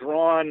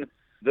drawn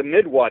the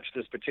mid-watch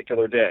this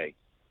particular day,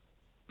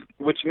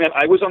 which meant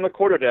I was on the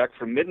quarterdeck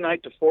from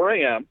midnight to 4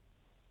 a.m.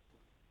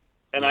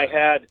 And I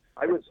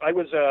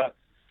was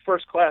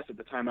first class at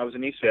the time. I was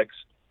an E6.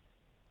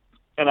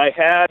 And I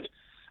had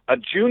a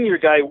junior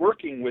guy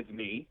working with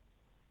me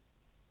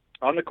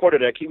on the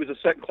quarterdeck. He was a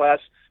second class.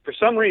 For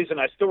some reason,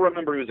 I still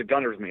remember he was a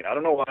gunner's mate. I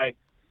don't know why.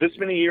 This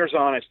many years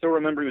on, I still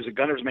remember he was a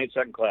gunner's mate,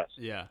 second class.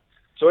 Yeah.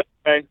 So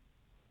anyway,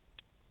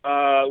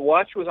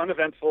 watch was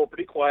uneventful,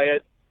 pretty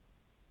quiet.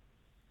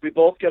 We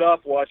both get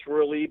off watch. We're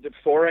relieved at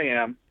 4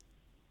 a.m.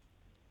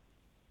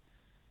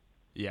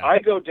 Yeah. I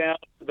go down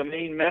to the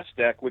main mess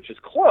deck, which is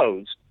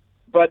closed,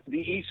 but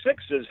the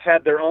E6s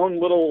had their own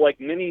little,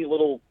 mini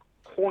little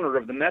corner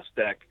of the mess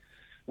deck.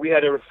 We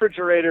had a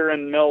refrigerator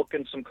and milk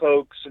and some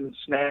Cokes and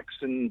snacks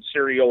and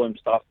cereal and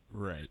stuff.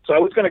 Right. So I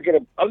was going to get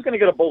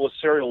a bowl of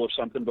cereal or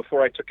something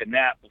before I took a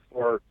nap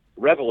before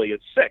Reveille at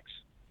 6.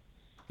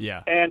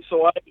 Yeah. And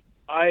so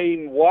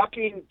I'm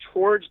walking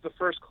towards the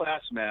first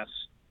class mess,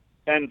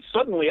 and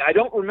suddenly I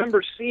don't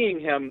remember seeing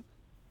him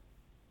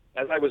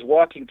as I was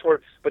walking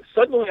toward, but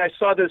suddenly I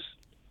saw this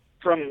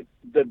from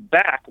the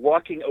back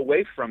walking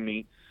away from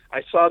me.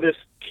 I saw this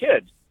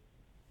kid.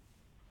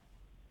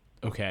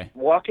 Okay.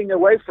 Walking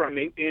away from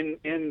me in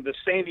the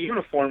same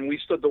uniform we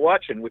stood to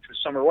watch in, which was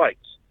summer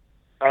whites.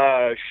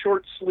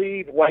 Short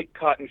sleeve, white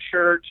cotton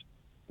shirt,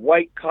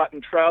 white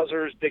cotton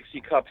trousers,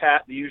 Dixie cup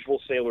hat, the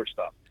usual sailor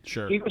stuff.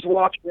 Sure. He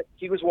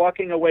was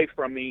walking away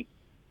from me,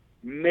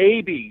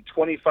 maybe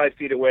 25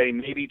 feet away,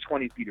 maybe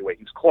 20 feet away.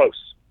 He was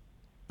close.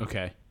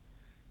 Okay.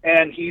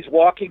 And he's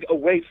walking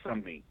away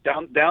from me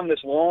down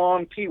this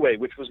long P-way,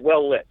 which was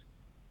well lit.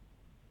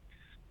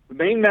 The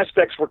main mess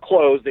decks were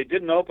closed. They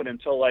didn't open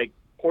until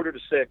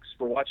 5:45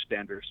 for watch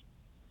standers.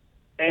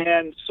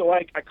 And so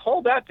I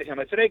called out to him.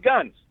 I said, "Hey,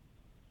 Guns,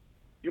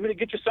 you want me to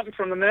get you something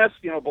from the mess?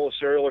 A bowl of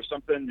cereal or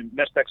something? The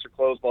mess decks are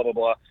closed, blah, blah,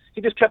 blah."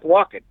 He just kept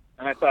walking.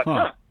 And I thought,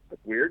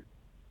 that's weird.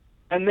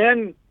 And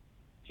then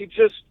he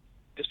just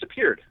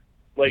disappeared.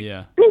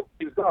 Yeah. Boop,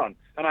 he was gone.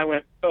 And I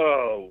went,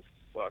 oh,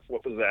 fuck,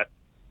 what was that?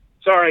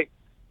 Sorry.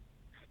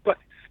 But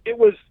it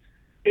was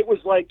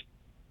like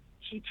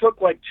he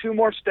took 2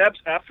 more steps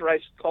after I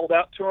called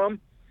out to him,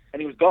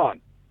 and he was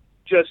gone.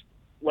 Just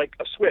like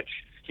a switch.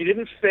 He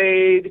didn't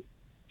fade.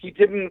 He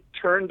didn't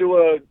turn to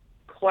a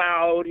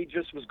cloud. He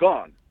just was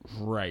gone.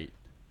 Right.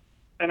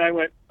 And I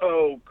went,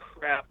 oh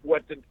crap!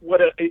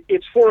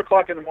 It's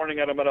 4:00 in the morning,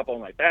 and I've been up all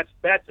night. That's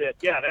it.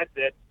 Yeah, that's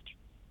it.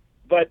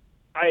 But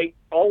I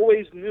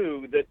always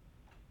knew that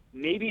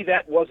maybe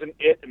that wasn't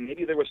it, and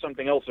maybe there was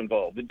something else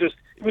involved. It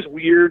was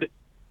weird,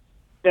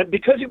 and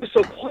because he was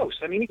so close.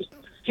 I mean,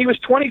 he was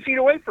 20 feet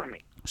away from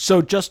me.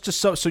 So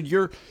so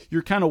you're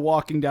kind of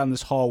walking down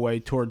this hallway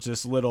towards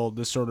this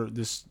sort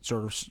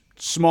of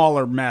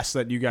smaller mess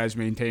that you guys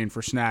maintain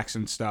for snacks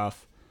and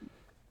stuff.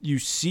 You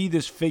see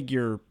this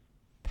figure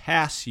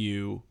pass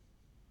you.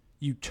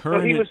 You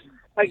turn. So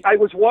I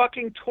was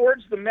walking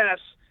towards the mess,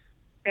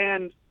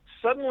 and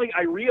suddenly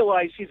I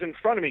realized he's in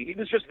front of me. He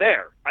was just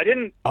there. I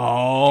didn't.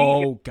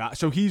 Oh God!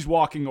 So he's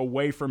walking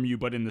away from you,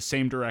 but in the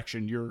same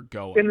direction you're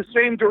going. In the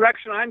same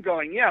direction I'm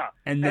going, yeah.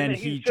 And then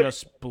he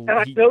and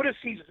I notice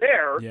he's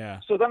there. Yeah.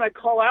 So then I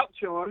call out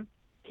to him.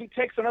 He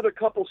takes another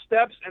couple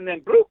steps, and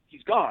then boop,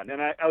 he's gone.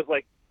 And I was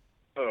like,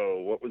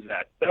 oh, what was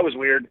that? That was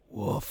weird.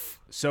 Woof.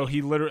 So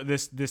he literally,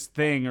 this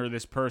thing or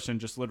this person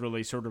just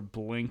literally sort of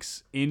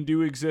blinks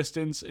into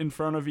existence in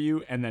front of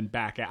you and then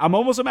back out. I'm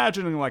almost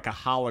imagining like a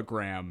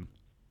hologram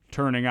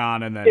turning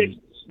on and then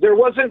there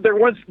was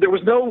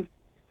no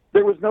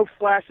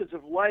flashes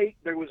of light.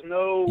 There was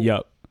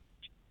no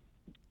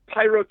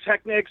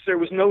pyrotechnics. There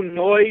was no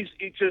noise.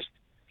 He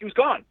was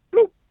gone.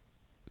 Boop.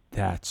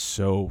 That's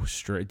so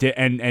strange.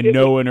 And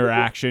no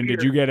interaction.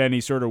 Did you get any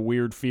sort of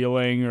weird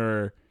feeling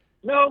or?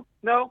 No.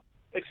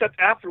 Except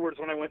afterwards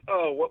when I went,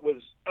 oh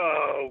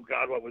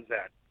God, what was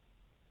that?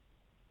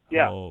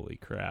 Yeah. Holy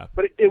crap.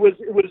 But it was.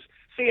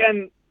 See,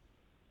 and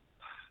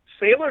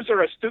sailors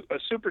are a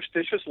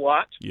superstitious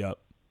lot. Yep.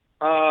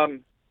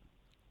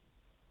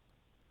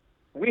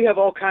 We have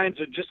all kinds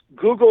of, just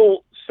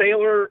Google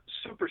sailor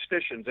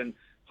superstitions, and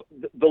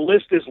the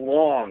list is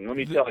long, let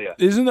me tell you.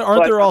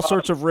 Aren't there all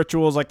sorts of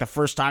rituals, like the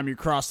first time you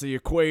cross the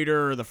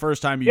equator, or the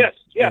first time you... Yes.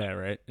 Yeah,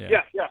 right?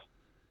 Yeah.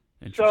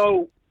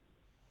 So,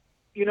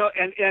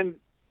 and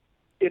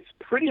it's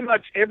pretty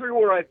much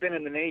everywhere I've been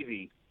in the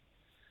Navy,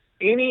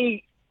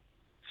 any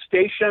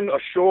station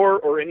ashore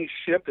or any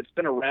ship that's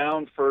been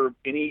around for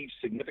any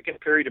significant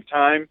period of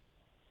time,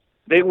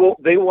 they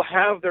will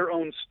have their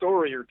own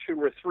story or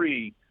two or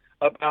three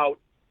about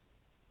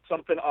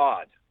something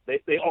odd.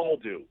 They all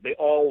do. They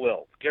all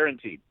will,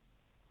 guaranteed.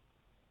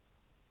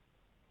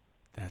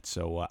 That's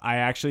so. I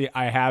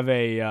have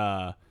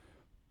a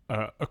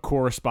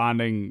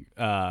corresponding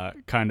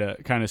kind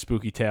of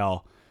spooky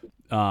tale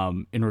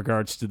in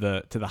regards to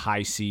the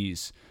high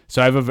seas.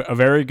 So I have a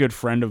very good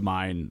friend of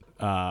mine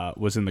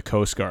was in the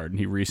Coast Guard, and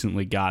he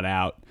recently got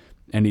out,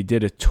 and he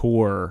did a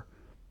tour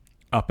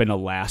up in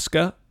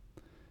Alaska.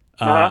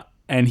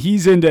 And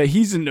he's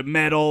into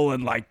metal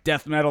and like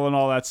death metal and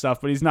all that stuff,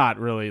 but he's not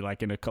really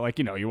like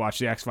you watch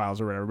the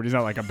X-Files or whatever, but he's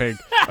not like a big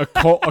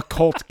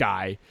occult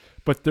guy.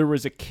 But there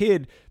was a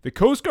kid. The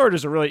Coast Guard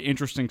is a really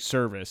interesting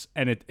service,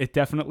 and it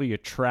definitely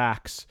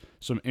attracts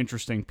some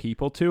interesting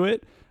people to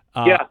it.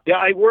 Yeah,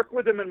 I work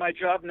with them in my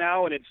job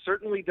now, and it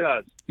certainly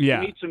does.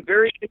 Yeah. You meet some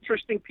very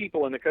interesting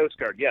people in the Coast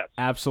Guard, yes.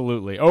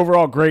 Absolutely.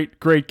 Overall,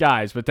 great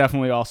guys, but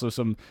definitely also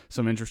some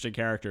interesting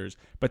characters.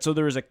 But so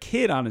there was a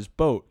kid on his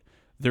boat.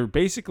 They're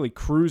basically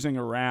cruising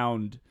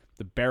around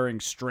the Bering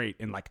Strait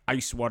in like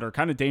ice water,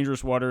 kind of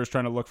dangerous waters,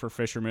 trying to look for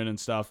fishermen and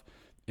stuff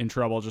in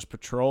trouble, just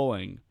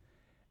patrolling.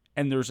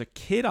 And there's a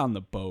kid on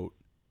the boat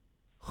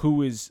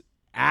who is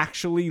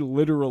actually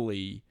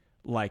literally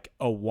like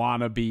a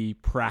wannabe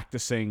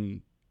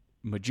practicing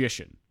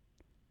magician.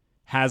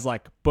 Has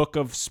like book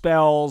of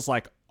spells,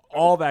 like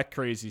all that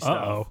crazy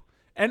stuff. Uh-oh.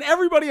 And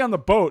everybody on the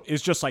boat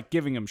is just like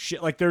giving him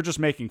shit. Like they're just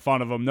making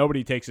fun of him.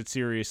 Nobody takes it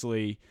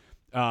seriously.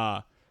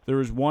 There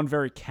was one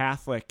very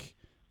Catholic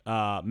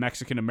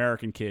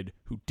Mexican-American kid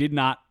who did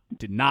not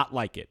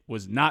like it,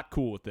 was not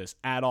cool with this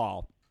at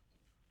all.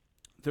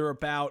 They're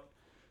about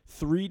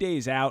 3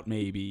 days out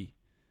maybe,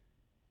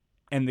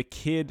 and the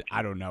kid,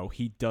 I don't know,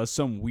 he does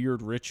some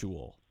weird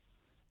ritual.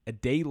 A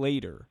day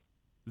later,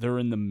 they're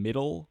in the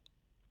middle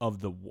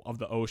of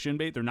the ocean.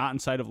 They're not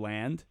inside of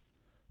land,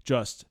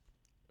 just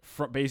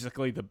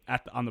basically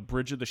on the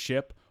bridge of the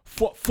ship.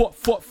 Foot.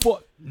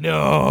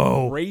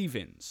 No.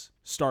 Ravens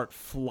start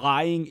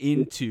flying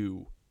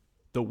into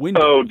the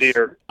windows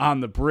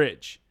on the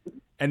bridge.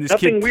 And this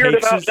Nothing kid weird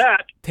about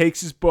that.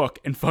 takes his book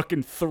and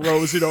fucking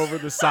throws it over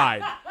the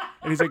side.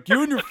 And he's like,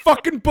 you and your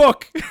fucking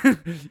book.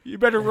 You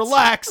better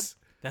relax.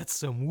 That's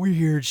some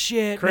weird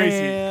shit,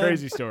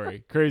 Crazy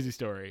story.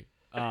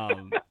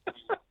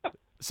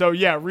 So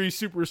yeah,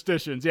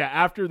 superstitions. Yeah,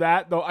 after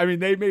that, though, I mean,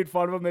 they made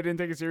fun of him. They didn't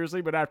take it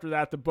seriously, but after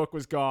that, the book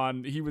was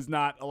gone. He was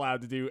not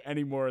allowed to do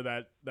any more of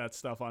that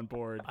stuff on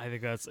board. I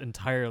think that's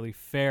entirely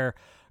fair.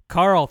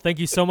 Carl, thank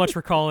you so much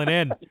for calling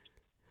in.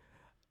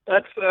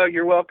 That's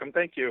you're welcome.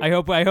 Thank you. I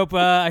hope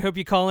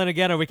you call in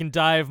again, and we can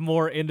dive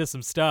more into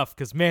some stuff.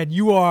 Because man,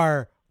 you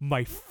are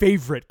my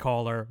favorite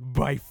caller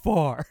by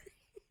far.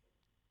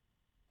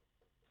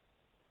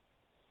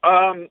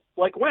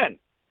 Like when?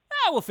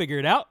 We'll figure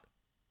it out.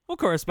 We'll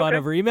correspond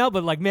over email,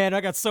 but like, man,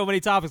 I got so many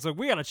topics. Like,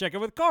 we gotta check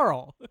in with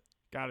Carl.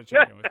 Gotta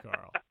check in with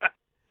Carl,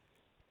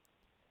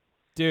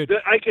 dude.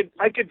 I could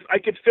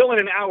fill in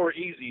an hour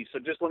easy. So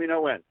just let me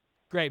know when.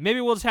 Great.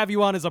 Maybe we'll just have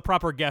you on as a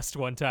proper guest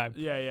one time.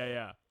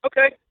 Yeah.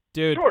 Okay.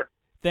 Dude. Sure.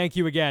 Thank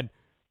you again.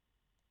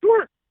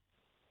 Sure.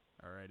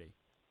 Alrighty.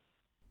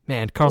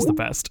 Man, Carl's the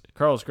best.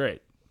 Carl's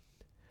great.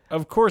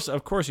 Of course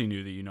he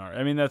knew the Unarius.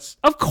 I mean, that's...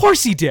 Of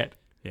course he did.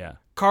 Yeah.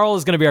 Carl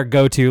is gonna be our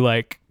go-to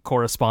like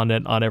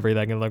correspondent on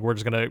everything, and like we're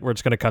just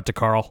gonna cut to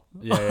Carl.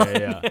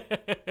 Yeah.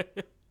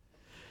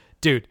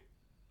 Dude,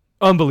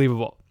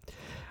 unbelievable.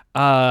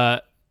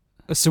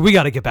 So we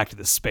got to get back to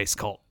this space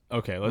cult.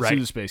 Okay, let's do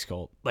the space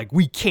cult. Like,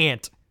 we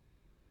can't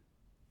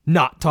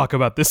not talk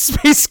about this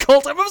space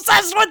cult. I'm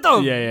obsessed with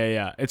them.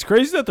 Yeah. It's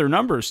crazy that their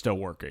number is still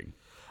working.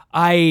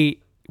 We're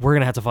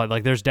gonna have to find,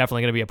 like, there's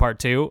definitely gonna be a part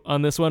 2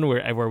 on this one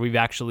where we've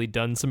actually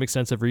done some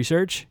extensive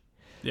research.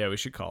 Yeah, we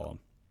should call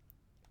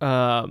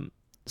them.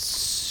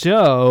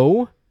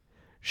 So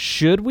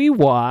should we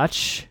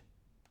watch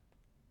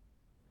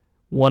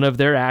one of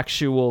their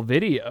actual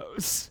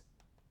videos?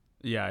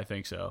 Yeah, I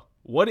think so.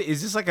 What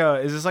is this like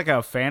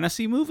a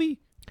fantasy movie?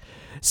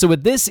 So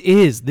what this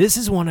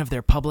is one of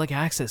their public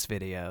access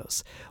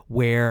videos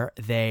where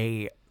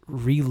they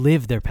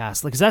relive their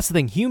past. Because that's the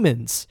thing,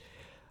 humans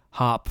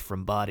hop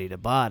from body to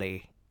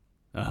body,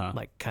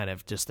 like kind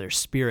of just their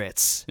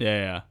spirits.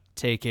 Yeah.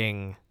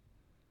 Taking,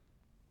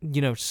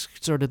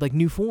 sort of like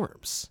new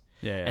forms.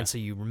 Yeah. And so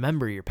you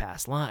remember your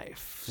past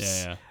life.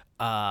 Yeah.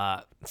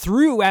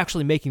 Through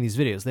actually making these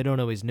videos. They don't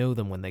always know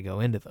them when they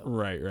go into them.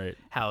 Right.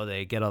 How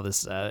they get all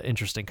this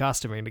interesting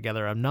costuming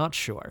together, I'm not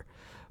sure.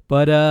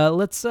 But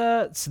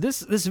so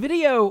this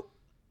video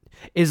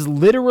is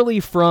literally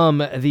from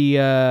the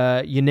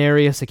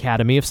Unarius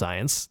Academy of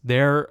Science,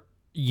 their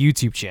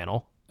YouTube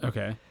channel.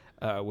 Okay.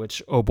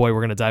 Which, oh boy,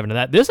 we're going to dive into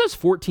that. This has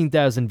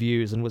 14,000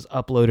 views and was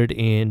uploaded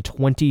in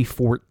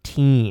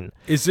 2014.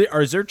 Is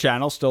their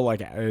channel still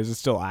is it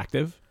still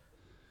active?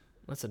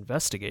 Let's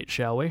investigate,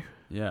 shall we?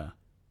 Yeah.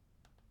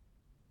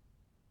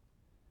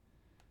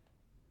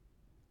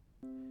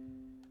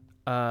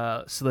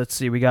 So let's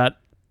see. We got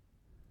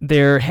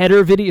their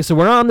header video. So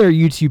we're on their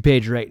YouTube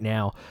page right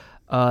now.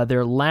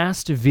 Their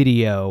last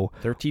video,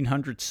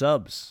 1,300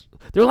 subs.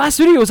 Their last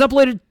video was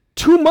uploaded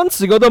 2 months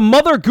ago. The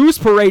Mother Goose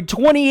Parade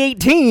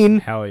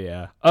 2018. Hell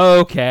yeah.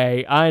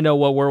 Okay, I know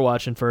what we're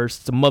watching first.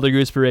 It's the Mother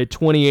Goose Parade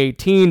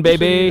 2018,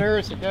 baby.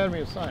 Unarius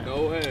Academy of Science.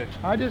 No way.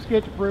 I just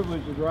get the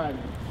privilege of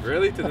driving.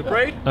 Really? To the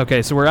parade?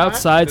 Okay, so we're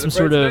outside To some the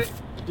sort parade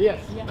of today?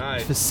 Yes.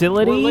 Nice.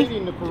 facility. We're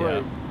leading the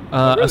parade.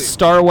 A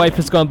star wipe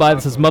has gone by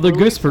that says Mother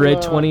Goose Parade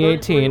 2018.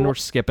 33. We're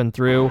skipping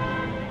through.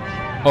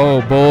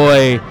 Oh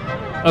boy.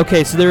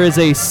 Okay, so there is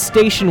a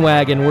station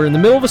wagon. We're in the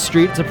middle of a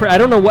street. It's I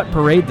don't know what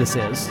parade this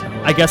is.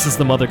 I guess it's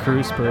the Mother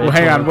Cruise Parade. Well,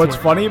 hang on. What's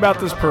funny about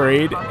this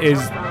parade is,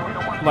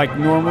 like,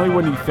 normally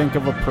when you think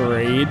of a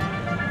parade,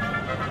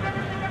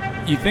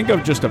 you think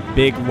of just a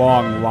big,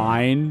 long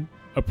line,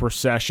 a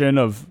procession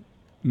of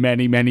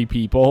many, many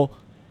people.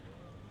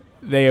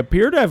 They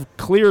appear to have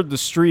cleared the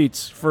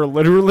streets for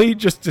literally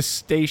just a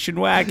station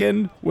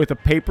wagon with a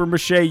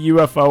papier-mâché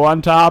UFO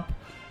on top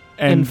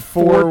and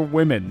four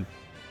women.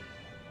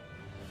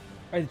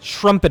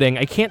 Trumpeting.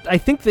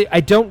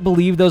 I don't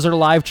believe those are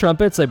live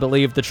trumpets. I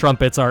believe the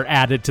trumpets are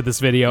added to this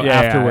video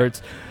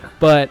afterwards.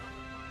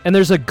 And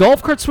there's a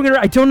golf cart swinging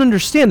around. I don't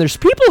understand. There's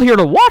people here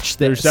to watch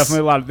this. There's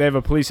definitely a lot. They have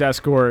a police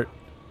escort.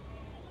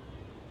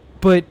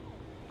 But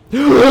the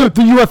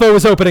UFO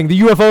is opening. The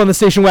UFO in the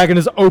station wagon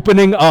is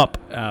opening up.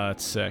 Oh,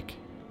 that's sick.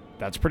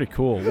 That's pretty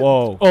cool.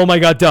 Whoa. Oh my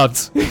God,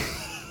 doves.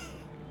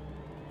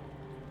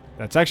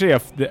 That's actually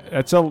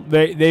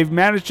they've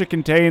managed to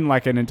contain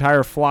like an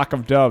entire flock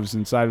of doves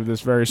inside of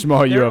this very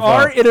small UFO. There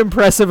are an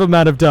impressive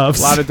amount of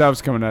doves. A lot of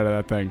doves coming out of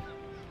that thing.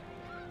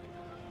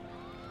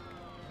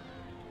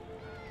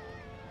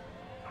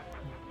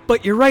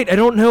 But you're right. I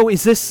don't know.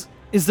 Is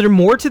there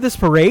more to this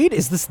parade?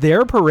 Is this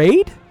their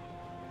parade?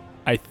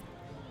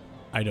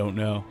 I don't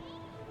know.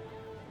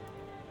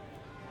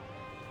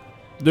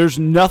 There's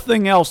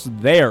nothing else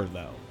there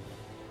though.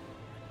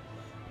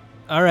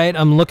 All right,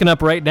 I'm looking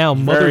up right now.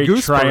 Mother Very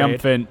Goose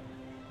triumphant,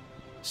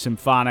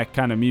 symphonic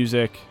kind of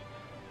music.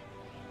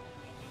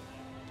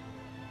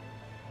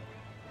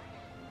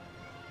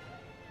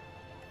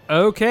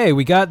 Okay,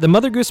 we got the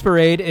Mother Goose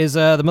Parade.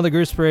 The Mother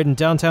Goose Parade in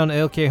downtown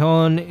El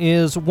Cajon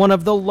is one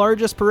of the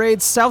largest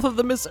parades south of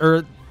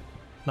the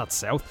not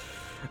south,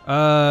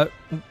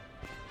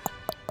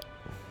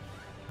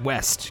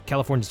 west.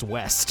 California's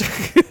west.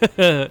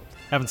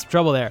 Having some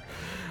trouble there.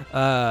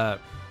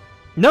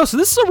 No, so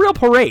this is a real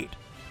parade.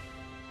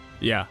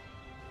 Yeah.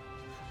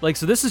 Like,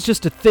 so this is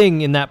just a thing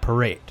in that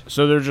parade.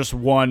 So there's just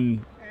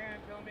one.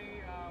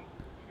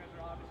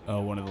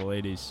 Oh, one of the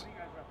ladies.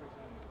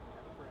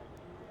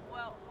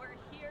 Well, we're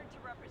here to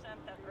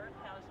represent that Earth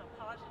has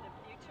a positive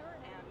future,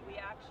 and we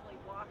actually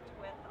walked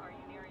with our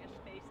Unarius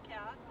Space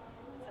Cat.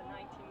 It's a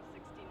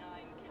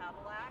 1969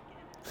 Cadillac,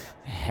 and it's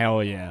got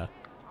Hell yeah.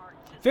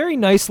 Very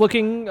nice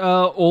looking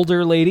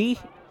older lady.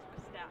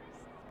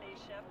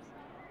 spaceships,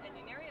 and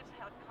Unarius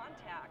had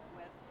contact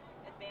with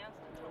advanced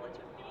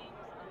intelligent beings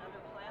on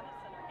other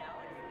planets in our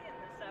galaxy in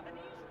the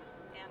 70s,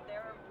 and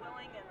they're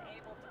willing and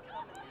able to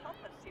come and help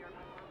us here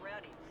when we're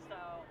ready. So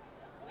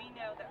we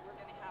know that we're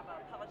going to have a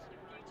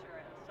positive future,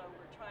 and so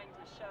we're trying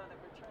to show that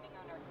we're turning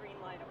on our green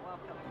light of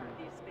welcome for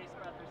these space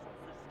brothers and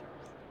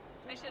sisters.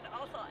 I should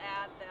also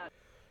add that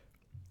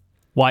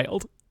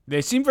Wild.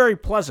 They seem very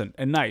pleasant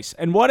and nice.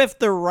 And what if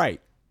they're right?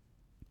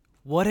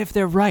 What if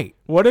they're right?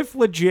 What if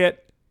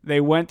legit they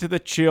went to the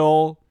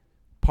chill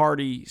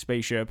party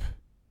spaceship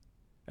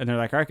and they're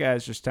like, all right,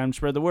 guys, just time to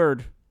spread the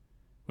word.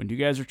 When you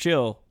guys are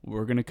chill,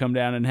 we're going to come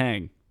down and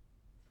hang.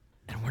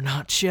 And we're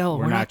not chill.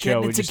 We're not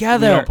chill. getting it We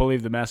together. don't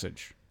believe the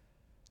message.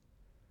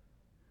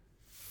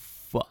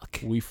 Fuck.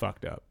 We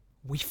fucked up.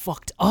 We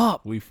fucked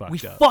up. We fucked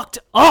We up. fucked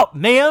up,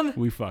 man.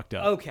 We fucked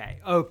up.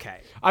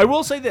 Okay. I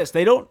will say this.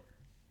 I don't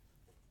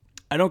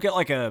get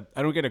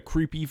a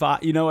creepy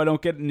vibe. You know, I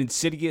don't get an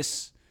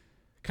insidious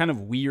kind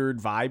of weird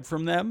vibe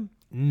from them.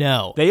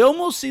 No. They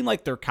almost seem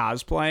like they're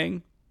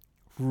cosplaying.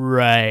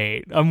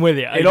 Right. I'm with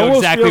you. I It know almost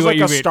exactly feels what like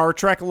you a mean. Star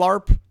Trek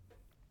LARP.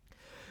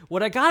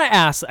 What I gotta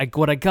ask,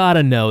 what I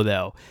gotta know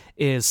though,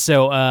 is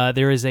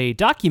there is a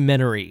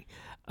documentary,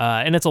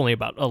 and it's only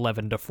about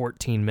 11 to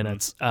 14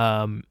 minutes.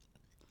 And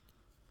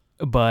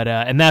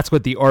that's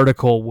what the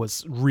article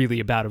was really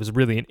about. It was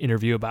really an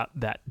interview about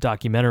that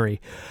documentary.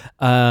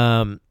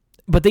 But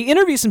they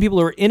interview some people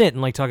who are in it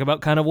and like talk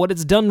about kind of what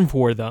it's done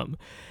for them.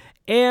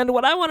 And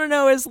what I want to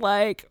know is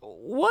like,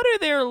 what do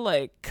their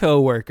like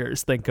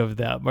coworkers think of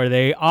them? Are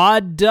they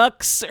odd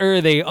ducks, or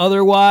are they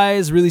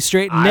otherwise really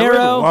straight and narrow?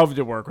 I would love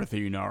to work with a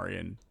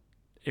Unarian.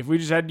 If we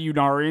just had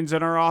Unarians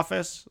in our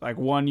office, like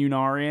one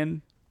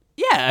Unarian.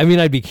 Yeah, I mean,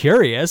 I'd be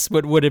curious,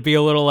 but would it be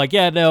a little like,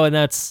 yeah, no, and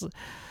that's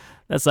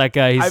that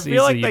guy. I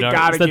feel like he's they Unarian.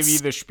 gotta give you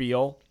the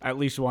spiel at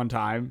least one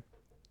time.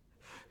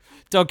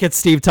 Don't get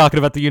Steve talking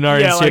about the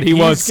Unarian shit. Like He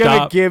won't he's gonna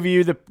stop. give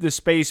you the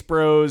Space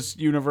Bros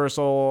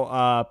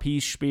universal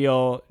peace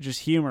spiel. Just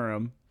humor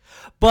him.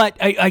 But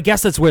I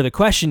guess that's where the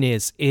question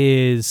is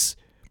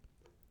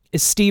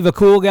Steve a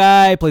cool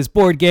guy, plays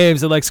board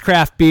games, and likes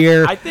craft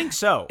beer? I think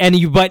so. And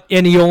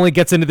he only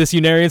gets into this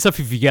Unarian stuff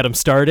if you get him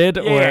started?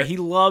 Yeah, or he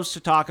loves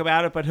to talk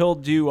about it, but he'll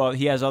do.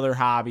 He has other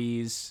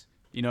hobbies.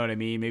 You know what I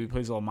mean? Maybe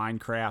plays a little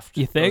Minecraft.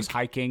 You think? Goes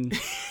hiking.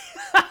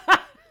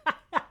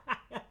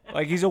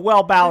 Like he's a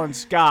well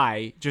balanced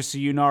guy. Just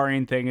the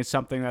Unarian thing is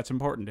something that's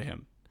important to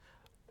him.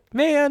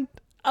 Man,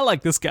 I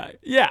like this guy.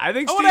 Yeah, I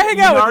think I wanna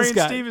hang out with this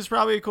guy. Steve is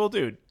probably a cool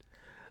dude.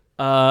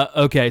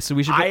 Okay, so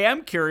we should. I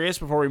am curious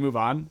before we move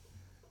on.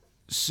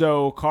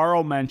 So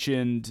Carl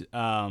mentioned,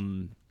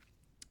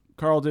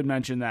 Carl did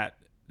mention that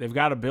they've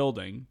got a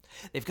building.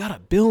 They've got a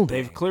building.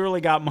 They've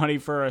clearly got money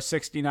for a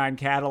 '69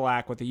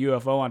 Cadillac with a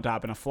UFO on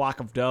top and a flock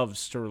of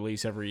doves to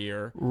release every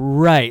year.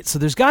 Right. So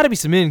there's got to be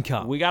some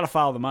income. We got to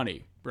follow the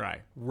money,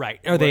 right? Right.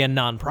 Are they a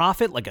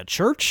nonprofit, like a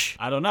church?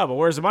 I don't know, but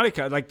where's the money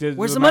coming? Like,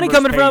 Where's the money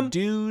coming from?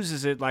 Dues?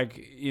 Is it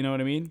like, you know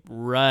what I mean?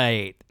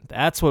 Right.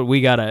 That's what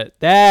we gotta.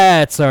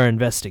 That's our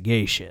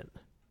investigation.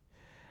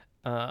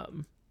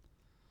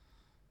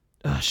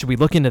 Should we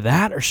look into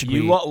that, or should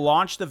You we?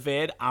 launch the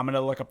vid. I'm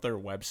gonna look up their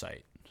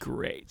website.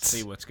 Great.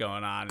 See what's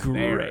going on. in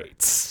there.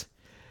 Great.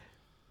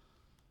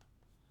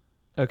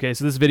 Okay,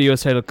 so this video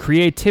is titled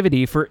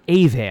 "Creativity for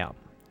AVAM,"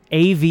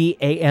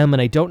 AVAM,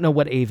 and I don't know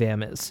what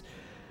AVAM is.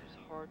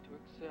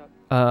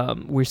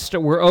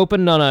 We're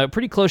open on a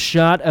pretty close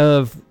shot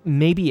of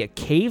maybe a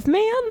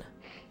caveman,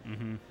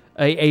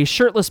 a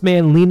shirtless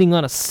man leaning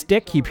on a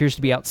stick. He appears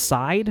to be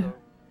outside.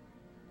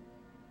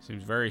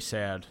 Seems very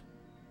sad.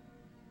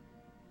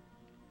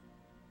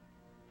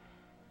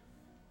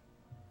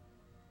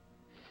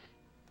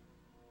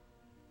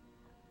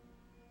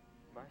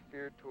 My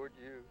fear toward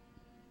you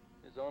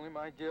is only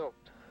my guilt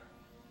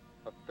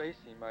of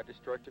facing my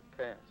destructive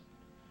past.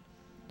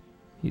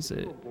 He's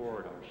a.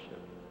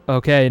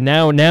 Okay,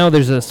 now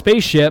there's a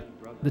spaceship,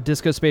 the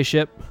disco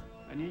spaceship.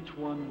 And each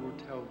one will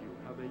tell you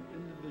how they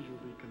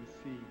individually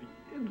conceive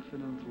the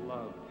infinite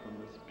love from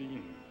this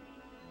being.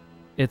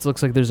 It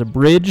looks like there's a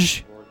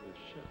bridge. Aboard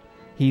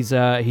this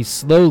ship. He's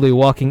slowly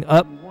walking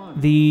up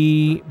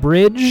the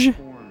bridge.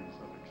 Forms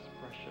of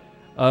expression.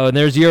 Oh, and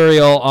there's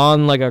Uriel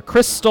on like a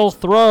crystal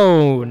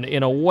throne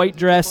in a white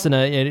dress and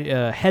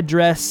a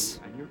headdress.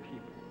 And your people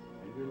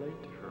may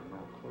relate to her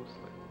more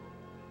closely.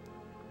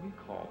 We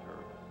call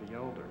her the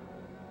Elder.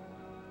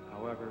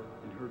 However,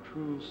 in her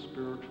true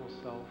spiritual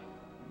self,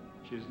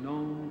 she is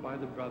known by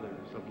the Brothers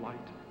of Light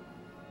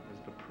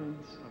as the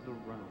Prince of the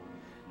Realm,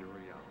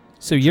 Uriel.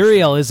 So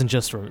Uriel isn't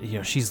just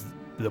from, she's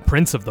the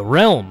prince of the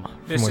realm.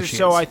 This is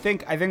so. I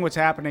think what's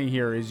happening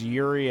here is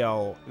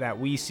Uriel that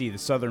we see, the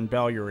Southern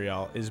Belle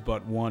Uriel, is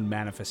but one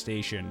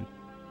manifestation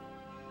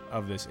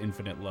of this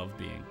infinite love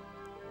being.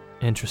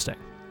 Interesting.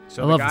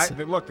 So I the love guy,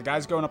 this. look, the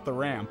guy's going up the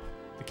ramp.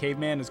 The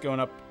caveman is going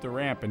up the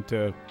ramp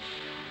into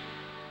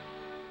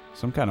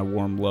some kind of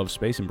warm love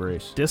space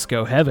embrace.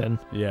 Disco heaven.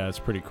 Yeah, it's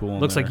pretty cool.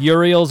 Looks like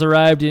Uriel's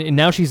arrived, and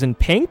now she's in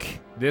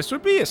pink. This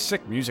would be a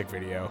sick music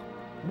video,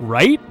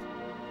 right?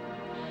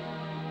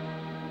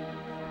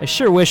 I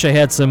sure wish I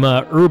had some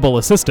herbal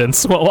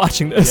assistance while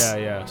watching this.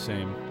 Yeah,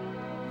 same.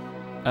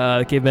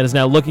 The caveman is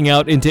now looking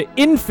out into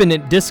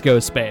infinite disco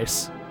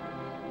space.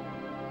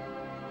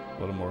 A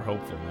little more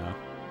hopeful now.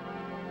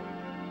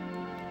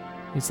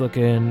 He's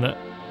looking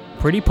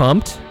pretty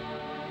pumped.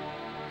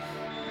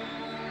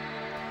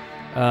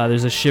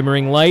 There's a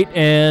shimmering light,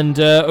 and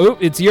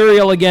it's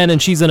Uriel again,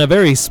 and she's in a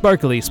very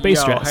sparkly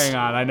space dress. Hang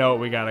on, I know what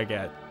we gotta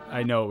get.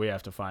 I know what we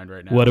have to find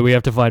right now. What do we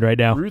have to find right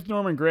now? Ruth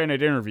Norman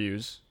granted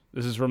interviews.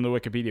 This is from the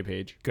Wikipedia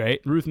page.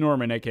 Great. Ruth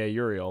Norman, a.k.a.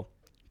 Uriel,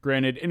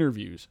 granted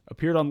interviews,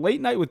 appeared on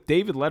Late Night with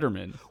David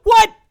Letterman.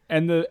 What?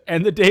 And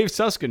the Dave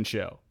Susskind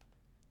Show.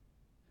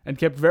 And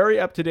kept very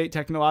up-to-date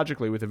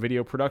technologically with a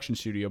video production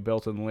studio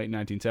built in the late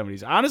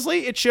 1970s.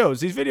 Honestly, it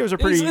shows. These videos are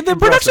pretty The impressive.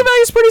 production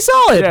value is pretty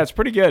solid. Yeah, it's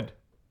pretty good.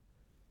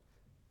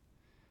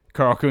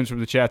 Carl Coons from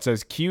the chat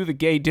says, cue the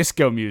gay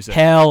disco music.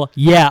 Hell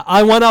yeah.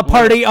 I want to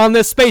party on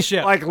this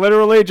spaceship. Like,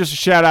 literally, just a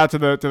shout-out to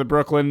the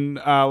Brooklyn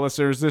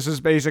listeners. This is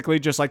basically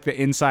just like the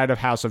inside of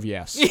House of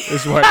Yes.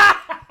 Is what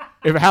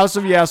if House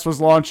of Yes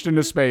was launched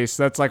into space,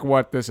 that's like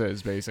what this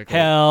is, basically.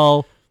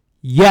 Hell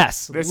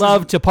yes.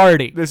 Love to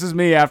party. This is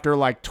me after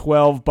like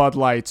 12 Bud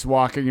Lights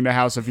walking into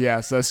House of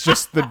Yes. That's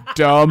just the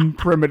dumb,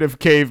 primitive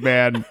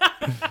caveman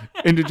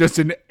into just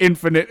an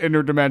infinite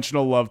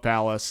interdimensional love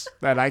palace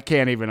that I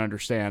can't even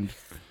understand.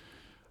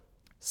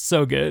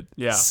 So good.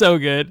 Yeah. So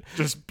good.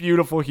 Just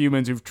beautiful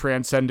humans who've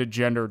transcended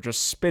gender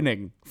just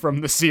spinning from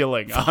the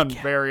ceiling on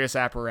various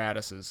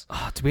apparatuses.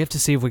 Oh, do we have to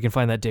see if we can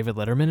find that David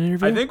Letterman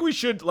interview? I think we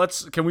should.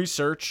 Can we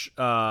search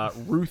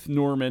Ruth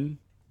Norman,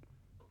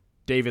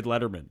 David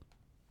Letterman?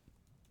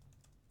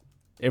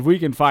 If we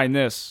can find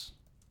this.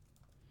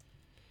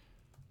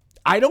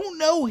 I don't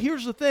know.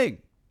 Here's the thing.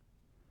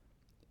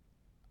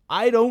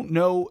 I don't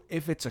know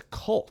if it's a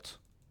cult.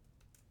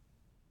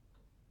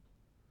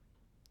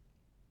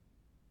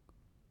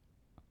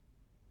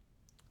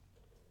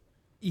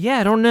 Yeah,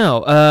 I don't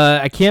know.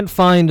 I can't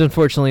find,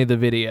 unfortunately, the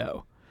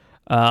video.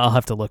 I'll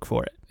have to look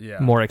for it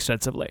more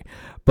extensively.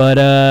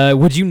 But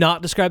would you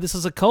not describe this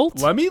as a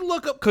cult? Let me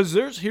look up, because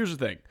here's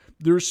the thing.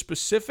 There's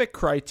specific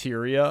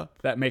criteria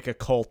that make a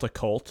cult a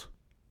cult.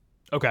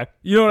 Okay.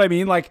 You know what I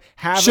mean? Like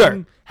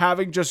having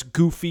just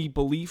goofy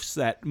beliefs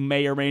that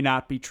may or may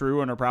not be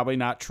true and are probably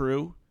not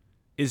true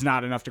is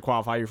not enough to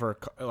qualify you for a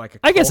cult.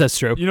 I guess that's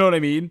true. You know what I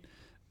mean?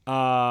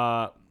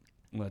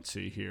 Let's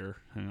see here.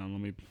 Hang on,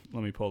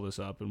 let me pull this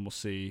up and we'll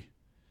see.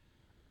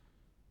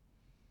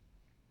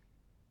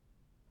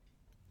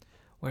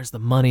 Where's the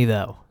money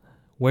though?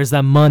 Where's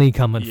that money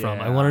coming from?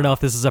 I want to know if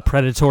this is a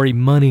predatory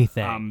money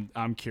thing.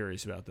 I'm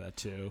curious about that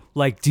too.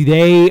 Like,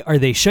 are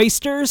they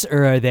shysters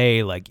or are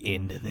they like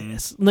into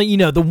this? Like,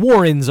 the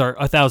Warrens are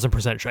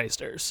 1,000%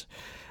 shysters.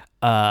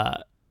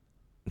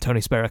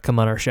 Tony Sparrow, come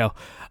on our show.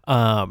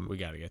 We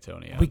gotta get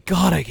Tony on. We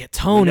gotta get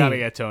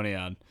Tony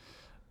on.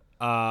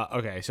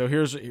 Okay, so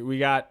there's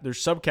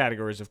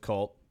subcategories of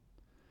cult.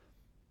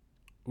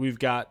 We've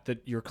got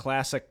your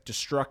classic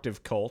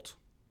destructive cult,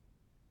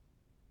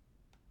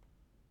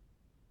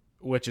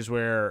 which is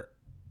where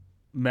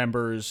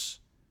members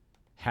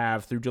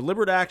have, through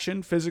deliberate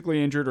action,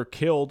 physically injured or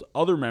killed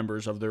other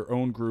members of their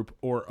own group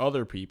or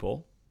other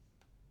people.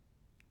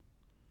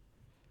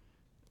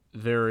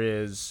 There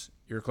is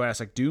your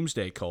classic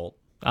doomsday cult.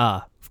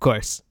 Ah, of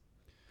course.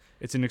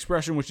 It's an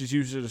expression which is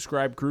used to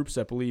describe groups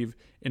that believe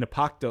in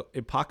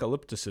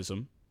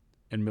apocalypticism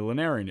and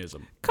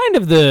millenarianism. Kind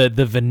of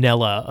the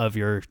vanilla of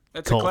your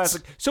That's cults. a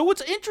classic. So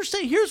what's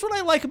interesting, here's what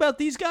I like about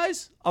these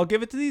guys. I'll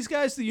give it to these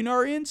guys, the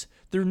Unarians.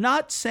 They're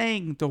not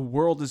saying the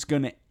world is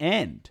going to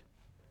end.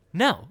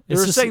 No.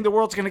 They're saying the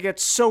world's going to get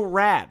so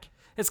rad.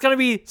 It's going to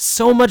be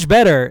so much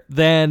better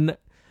than...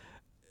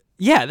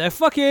 Yeah, that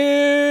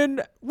fucking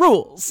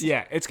rules.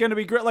 Yeah, it's going to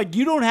be great. Like,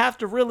 you don't have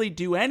to really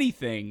do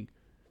anything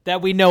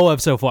that we know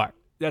of so far.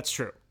 That's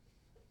true.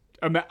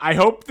 I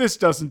hope this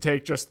doesn't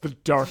take just the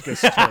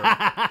darkest turn.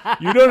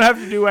 You don't have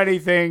to do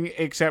anything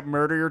except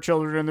murder your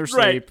children in their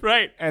sleep.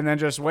 Right. And then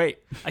just wait.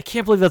 I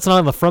can't believe that's not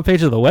on the front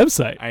page of the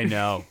website. I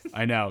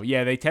know.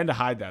 Yeah, they tend to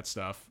hide that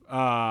stuff.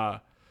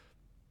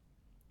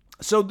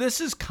 So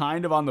this is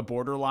kind of on the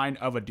borderline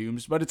of a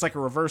but it's like a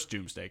reverse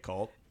doomsday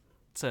cult.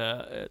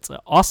 It's an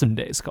awesome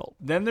days cult.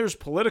 Then there's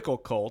political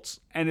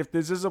cults, and if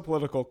this is a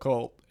political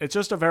cult, it's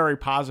just a very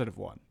positive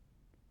one.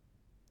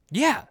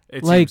 Yeah,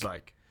 it seems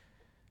like.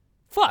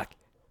 Fuck,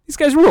 these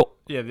guys rule.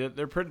 Yeah,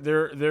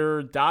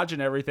 they're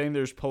dodging everything.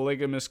 There's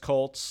polygamous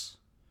cults.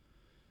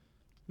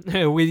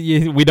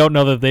 We don't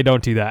know that they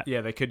don't do that. Yeah,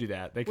 they could do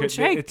that. They could.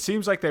 It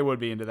seems like they would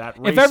be into that.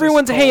 If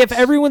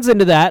everyone's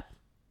into that,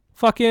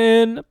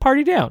 fucking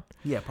party down.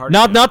 Yeah, party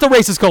down. Not the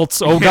racist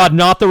cults. Oh God,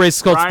 not the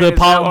racist cults. The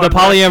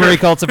polyamory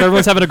cults. If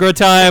everyone's having a good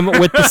time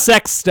with the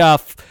sex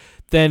stuff,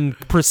 then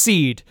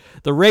proceed.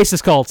 The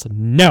racist cults,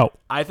 no.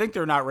 I think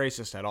they're not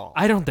racist at all.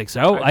 I don't think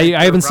so.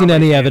 I haven't seen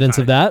any evidence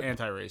of that.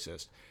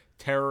 Anti-racist.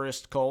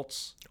 Terrorist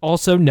cults.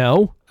 Also,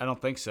 no. I don't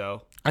think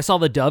so. I saw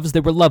the doves. They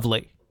were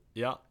lovely.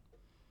 Yeah.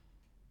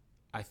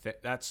 I think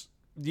that's...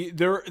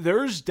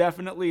 There's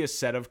definitely a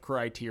set of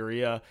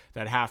criteria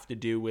that have to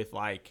do with,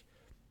 like,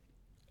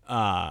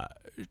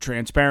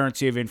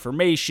 transparency of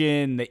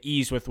information, the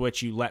ease with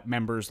which you let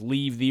members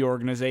leave the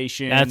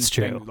organization. That's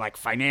true. And, like,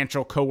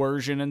 financial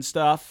coercion and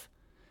stuff.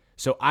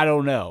 So I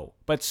don't know.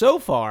 But so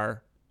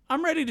far,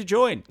 I'm ready to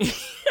join.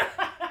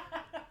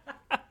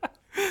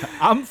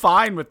 I'm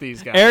fine with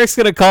these guys. Eric's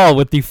going to call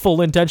with the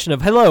full intention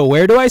of, hello,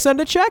 where do I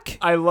send a check?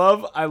 I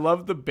love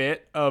the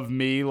bit of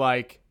me,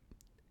 like,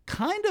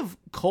 kind of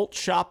cult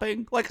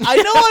shopping. Like, I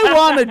know I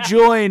want to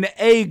join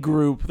a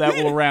group that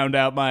will round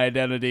out my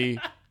identity.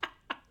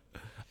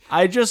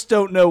 I just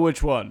don't know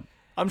which one.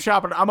 I'm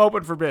shopping. I'm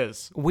open for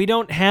biz. We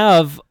don't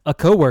have a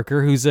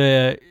coworker who's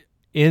in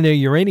a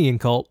Uranian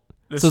cult,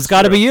 This so it's is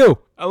got to true. be you.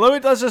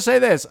 Let's just say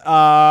this.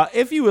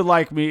 If you would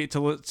like me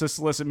to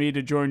solicit me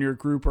to join your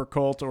group or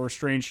cult or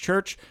strange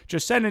church,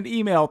 just send an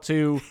email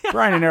to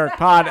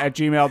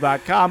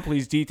brianenericpod@gmail.com.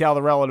 Please detail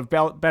the relative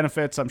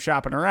benefits. I'm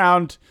shopping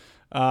around.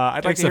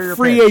 I'd like to hear your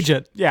free pitch.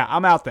 agent. Yeah,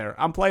 I'm out there.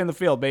 I'm playing the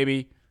field,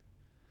 baby.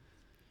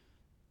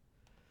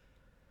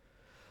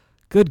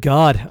 Good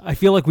God. I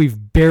feel like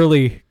we've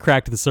barely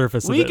cracked the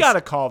surface of We this. got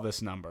to call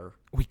this number.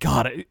 We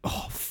got it.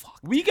 Oh, fuck.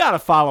 We got to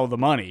follow the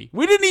money.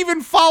 We didn't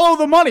even follow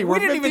the money. We're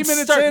 50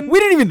 minutes in. We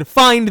didn't even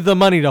find the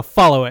money to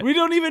follow it. We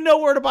don't even know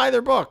where to buy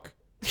their book.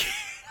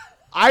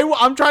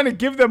 I'm trying to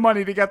give them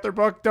money to get their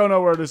book. Don't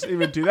know where to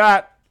even do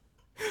that.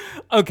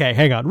 Okay,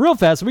 hang on. Real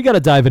fast. We got to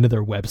dive into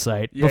their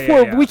website.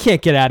 Yeah. We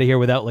can't get out of here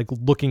without like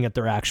looking at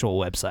their actual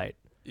website.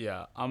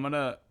 Yeah, I'm going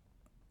to...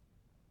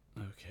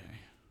 Okay.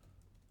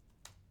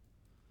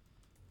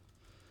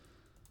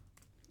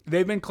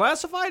 They've been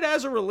classified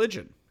as a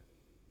religion.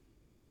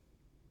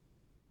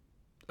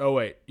 Oh,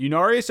 wait.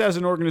 Unarius as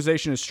an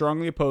organization is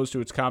strongly opposed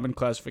to its common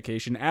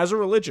classification as a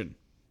religion.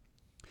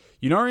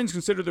 Unarians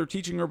consider their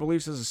teaching or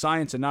beliefs as a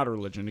science and not a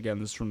religion. Again,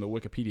 this is from the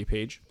Wikipedia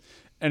page.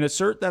 And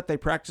assert that they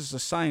practice a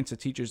science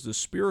that teaches the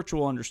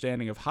spiritual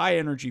understanding of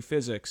high-energy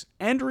physics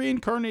and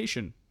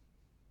reincarnation.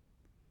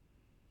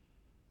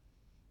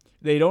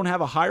 They don't have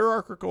a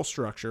hierarchical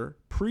structure,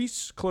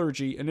 priests,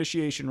 clergy,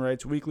 initiation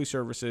rites, weekly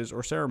services,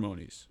 or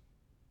ceremonies.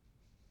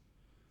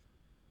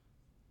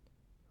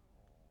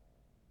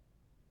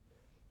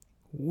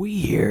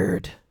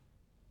 Weird.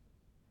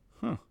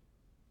 Huh.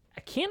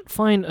 I can't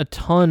find a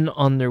ton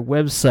on their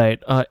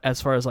website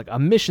as far as like a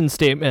mission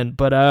statement,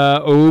 but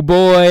oh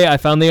boy, I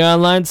found the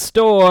online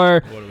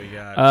store. What do we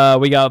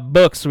got? We got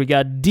books, we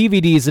got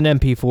DVDs and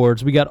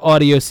MP4s, we got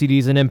audio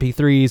CDs and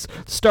MP3s,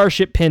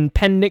 Starship pin,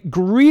 pendant,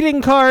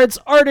 greeting cards,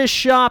 artist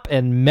shop,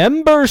 and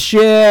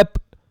membership.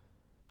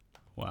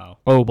 Wow.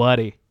 Oh,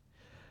 buddy.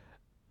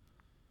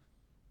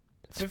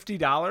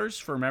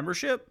 $50 for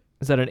membership?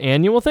 Is that an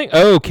annual thing?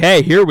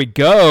 Okay, here we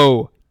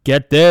go.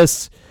 Get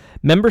this.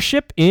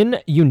 Membership in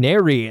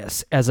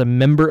Unarius. As a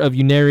member of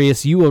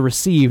Unarius, you will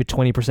receive a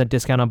 20%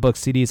 discount on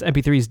books, CDs,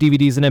 MP3s,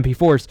 DVDs, and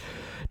MP4s.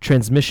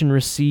 Transmission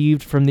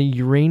received from the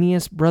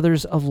Uranius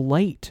Brothers of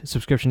Light.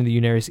 Subscription to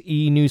the Unarius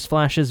e-news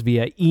flashes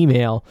via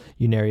email.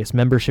 Unarius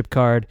membership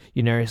card.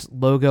 Unarius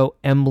logo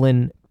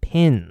emblem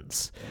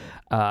pins.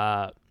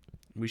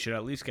 We should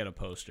at least get a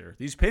poster.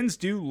 These pins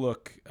do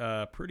look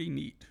pretty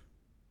neat.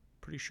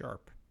 Pretty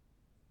sharp.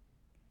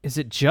 Is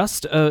it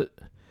just a...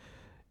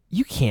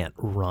 You can't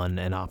run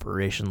an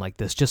operation like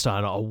this just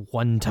on a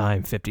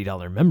one-time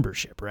 $50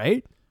 membership,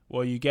 right?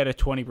 Well, you get a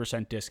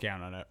 20%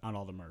 discount on it on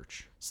all the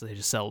merch. So they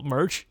just sell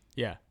merch?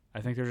 Yeah,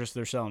 I think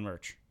they're selling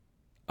merch.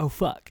 Oh,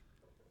 fuck.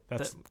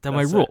 That's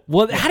my rule. it.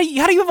 Well, how do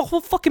you have a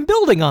whole fucking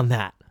building on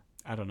that?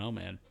 I don't know,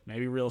 man.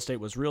 Maybe real estate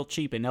was real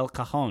cheap in El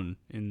Cajon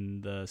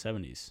in the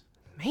 70s.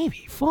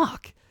 Maybe.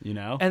 Fuck. You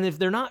know? And if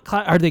they're not,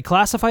 are they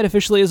classified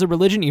officially as a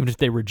religion? Even if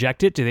they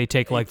reject it, do they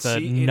take like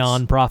the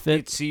non-profit?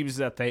 It seems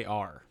that they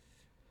are.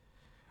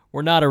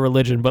 We're not a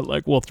religion, but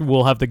like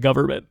we'll have the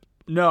government.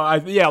 No,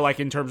 like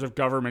in terms of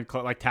government,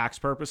 like tax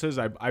purposes,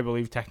 I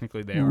believe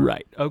technically they are.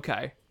 Right.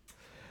 Okay.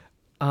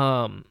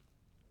 I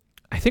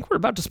think we're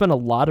about to spend a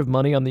lot of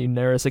money on the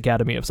Unarius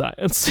Academy of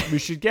Science. We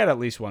should get at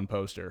least one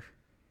poster.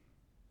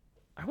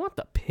 I want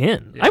the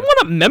pin. Yeah. I want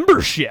a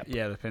membership.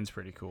 Yeah, the pin's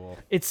pretty cool.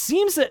 It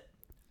seems that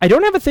I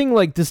don't have a thing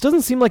like this.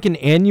 Doesn't seem like an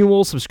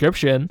annual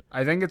subscription.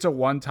 I think it's a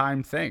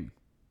one-time thing.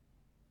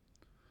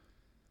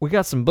 We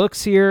got some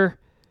books here.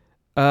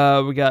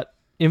 We got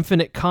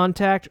Infinite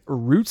Contact,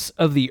 Roots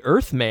of the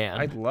Earthman.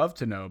 I'd love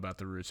to know about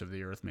the roots of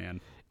the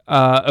Earthman.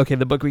 Okay,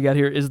 the book we got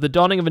here is The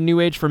Dawning of a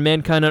New Age for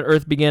Mankind on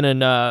Earth began in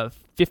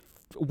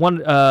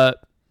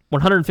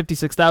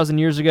 156,000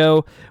 years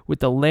ago with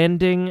the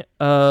landing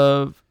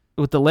on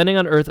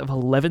Earth of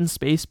 11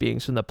 space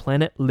beings from the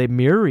planet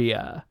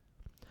Lemuria.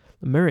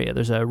 Lemuria.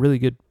 There's a really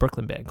good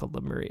Brooklyn band called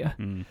Lemuria.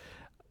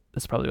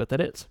 That's probably what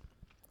that is.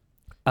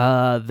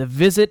 The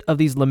visit of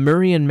these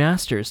Lemurian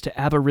masters to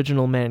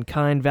aboriginal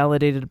mankind,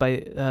 validated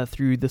by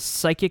through the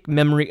psychic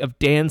memory of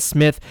Dan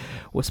Smith,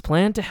 was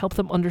planned to help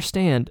them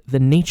understand the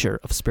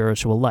nature of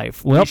spiritual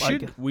life. Well,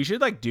 we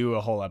should like do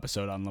a whole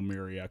episode on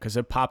Lemuria because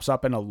it pops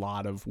up in a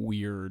lot of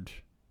weird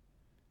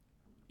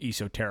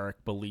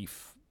esoteric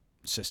belief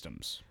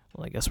systems.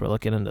 Well, I guess we're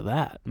looking into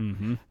that.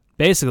 Mm-hmm.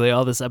 Basically,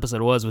 all this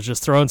episode was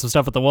just throwing some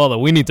stuff at the wall that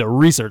we need to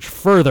research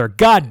further.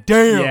 God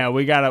damn. Yeah,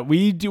 we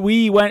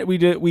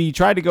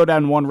tried to go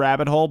down one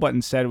rabbit hole, but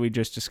instead we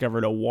just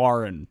discovered a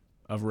warren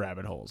of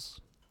rabbit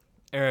holes.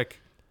 Eric,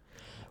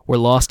 we're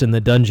lost in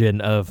the dungeon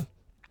of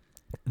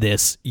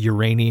this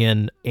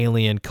Uranian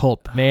alien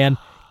cult. Man,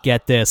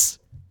 get this.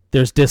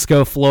 There's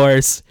disco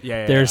floors.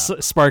 Yeah, There's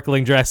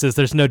sparkling dresses.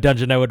 There's no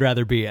dungeon I would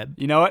rather be in.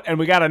 You know what? And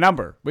we got a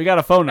number. We got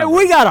a phone number.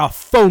 We got a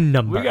phone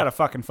number. We got a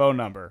fucking phone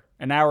number.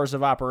 And hours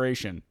of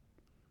operation.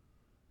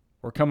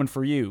 We're coming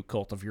for you,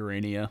 Cult of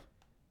Urania.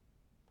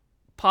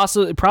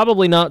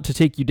 Probably not to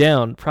take you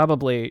down.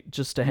 Probably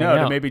just to hang out.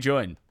 No, to maybe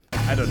join.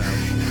 I don't know.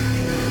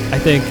 I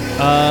think,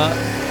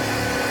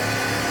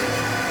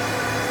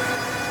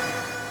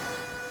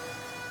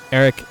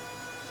 Eric,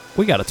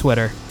 we got a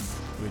Twitter.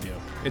 We do.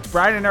 It's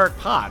Brian and Eric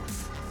Pod.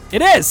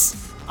 It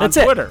is. That's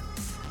on it. Twitter.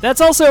 That's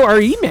also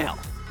our email.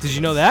 Did you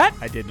know that?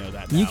 I did know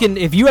that. You can,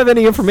 if you have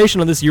any information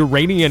on this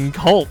Uranian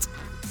cult,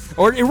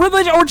 or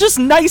just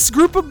nice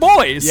group of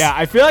boys. Yeah,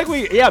 I feel like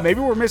maybe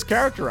we're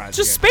mischaracterizing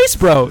Just it. space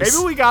bros.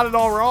 Maybe we got it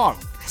all wrong.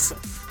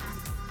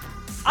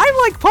 I'm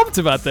like pumped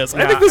about this.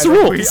 Yeah, I think this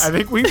rules. I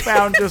think we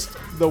found just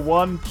the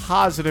one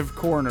positive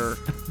corner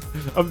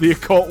of the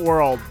occult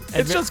world.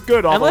 It's just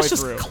good all the way let's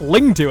just through.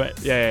 cling to it.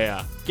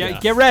 Yeah.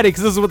 Get ready,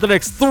 because this is what the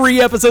next 3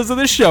 episodes of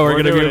this show are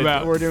going to be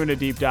about. We're doing a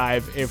deep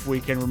dive if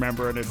we can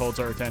remember and it holds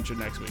our attention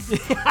next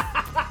week.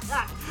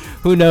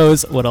 Who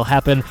knows what'll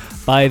happen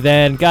by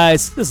then.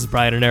 Guys, this is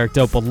Brian and Eric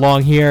Don't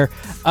Belong Here.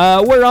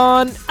 We're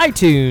on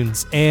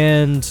iTunes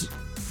and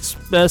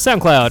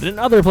SoundCloud and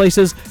other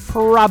places.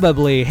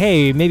 Probably,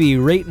 hey, maybe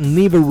rate and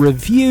leave a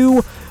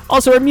review.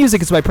 Also, our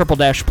music is by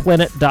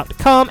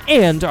purple-planet.com,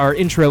 and our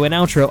intro and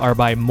outro are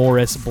by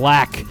Morris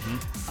Black.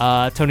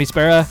 Tony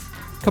Spera,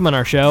 come on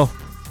our show.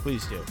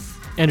 Please do.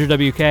 Andrew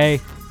WK,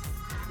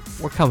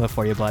 we're coming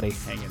for you, buddy.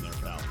 Hang in there,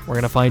 pal. We're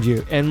going to find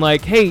you. And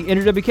hey,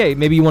 Andrew WK,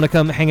 maybe you want to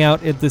come hang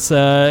out at this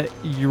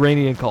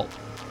Uranian cult.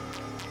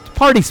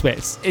 Party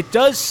space. It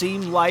does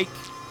seem like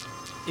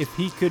if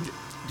he could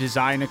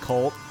design a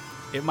cult,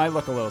 it might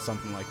look a little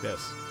something like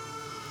this.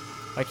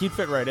 Like, he'd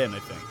fit right in, I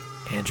think.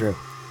 Andrew,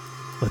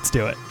 let's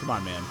do it. Come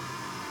on, man.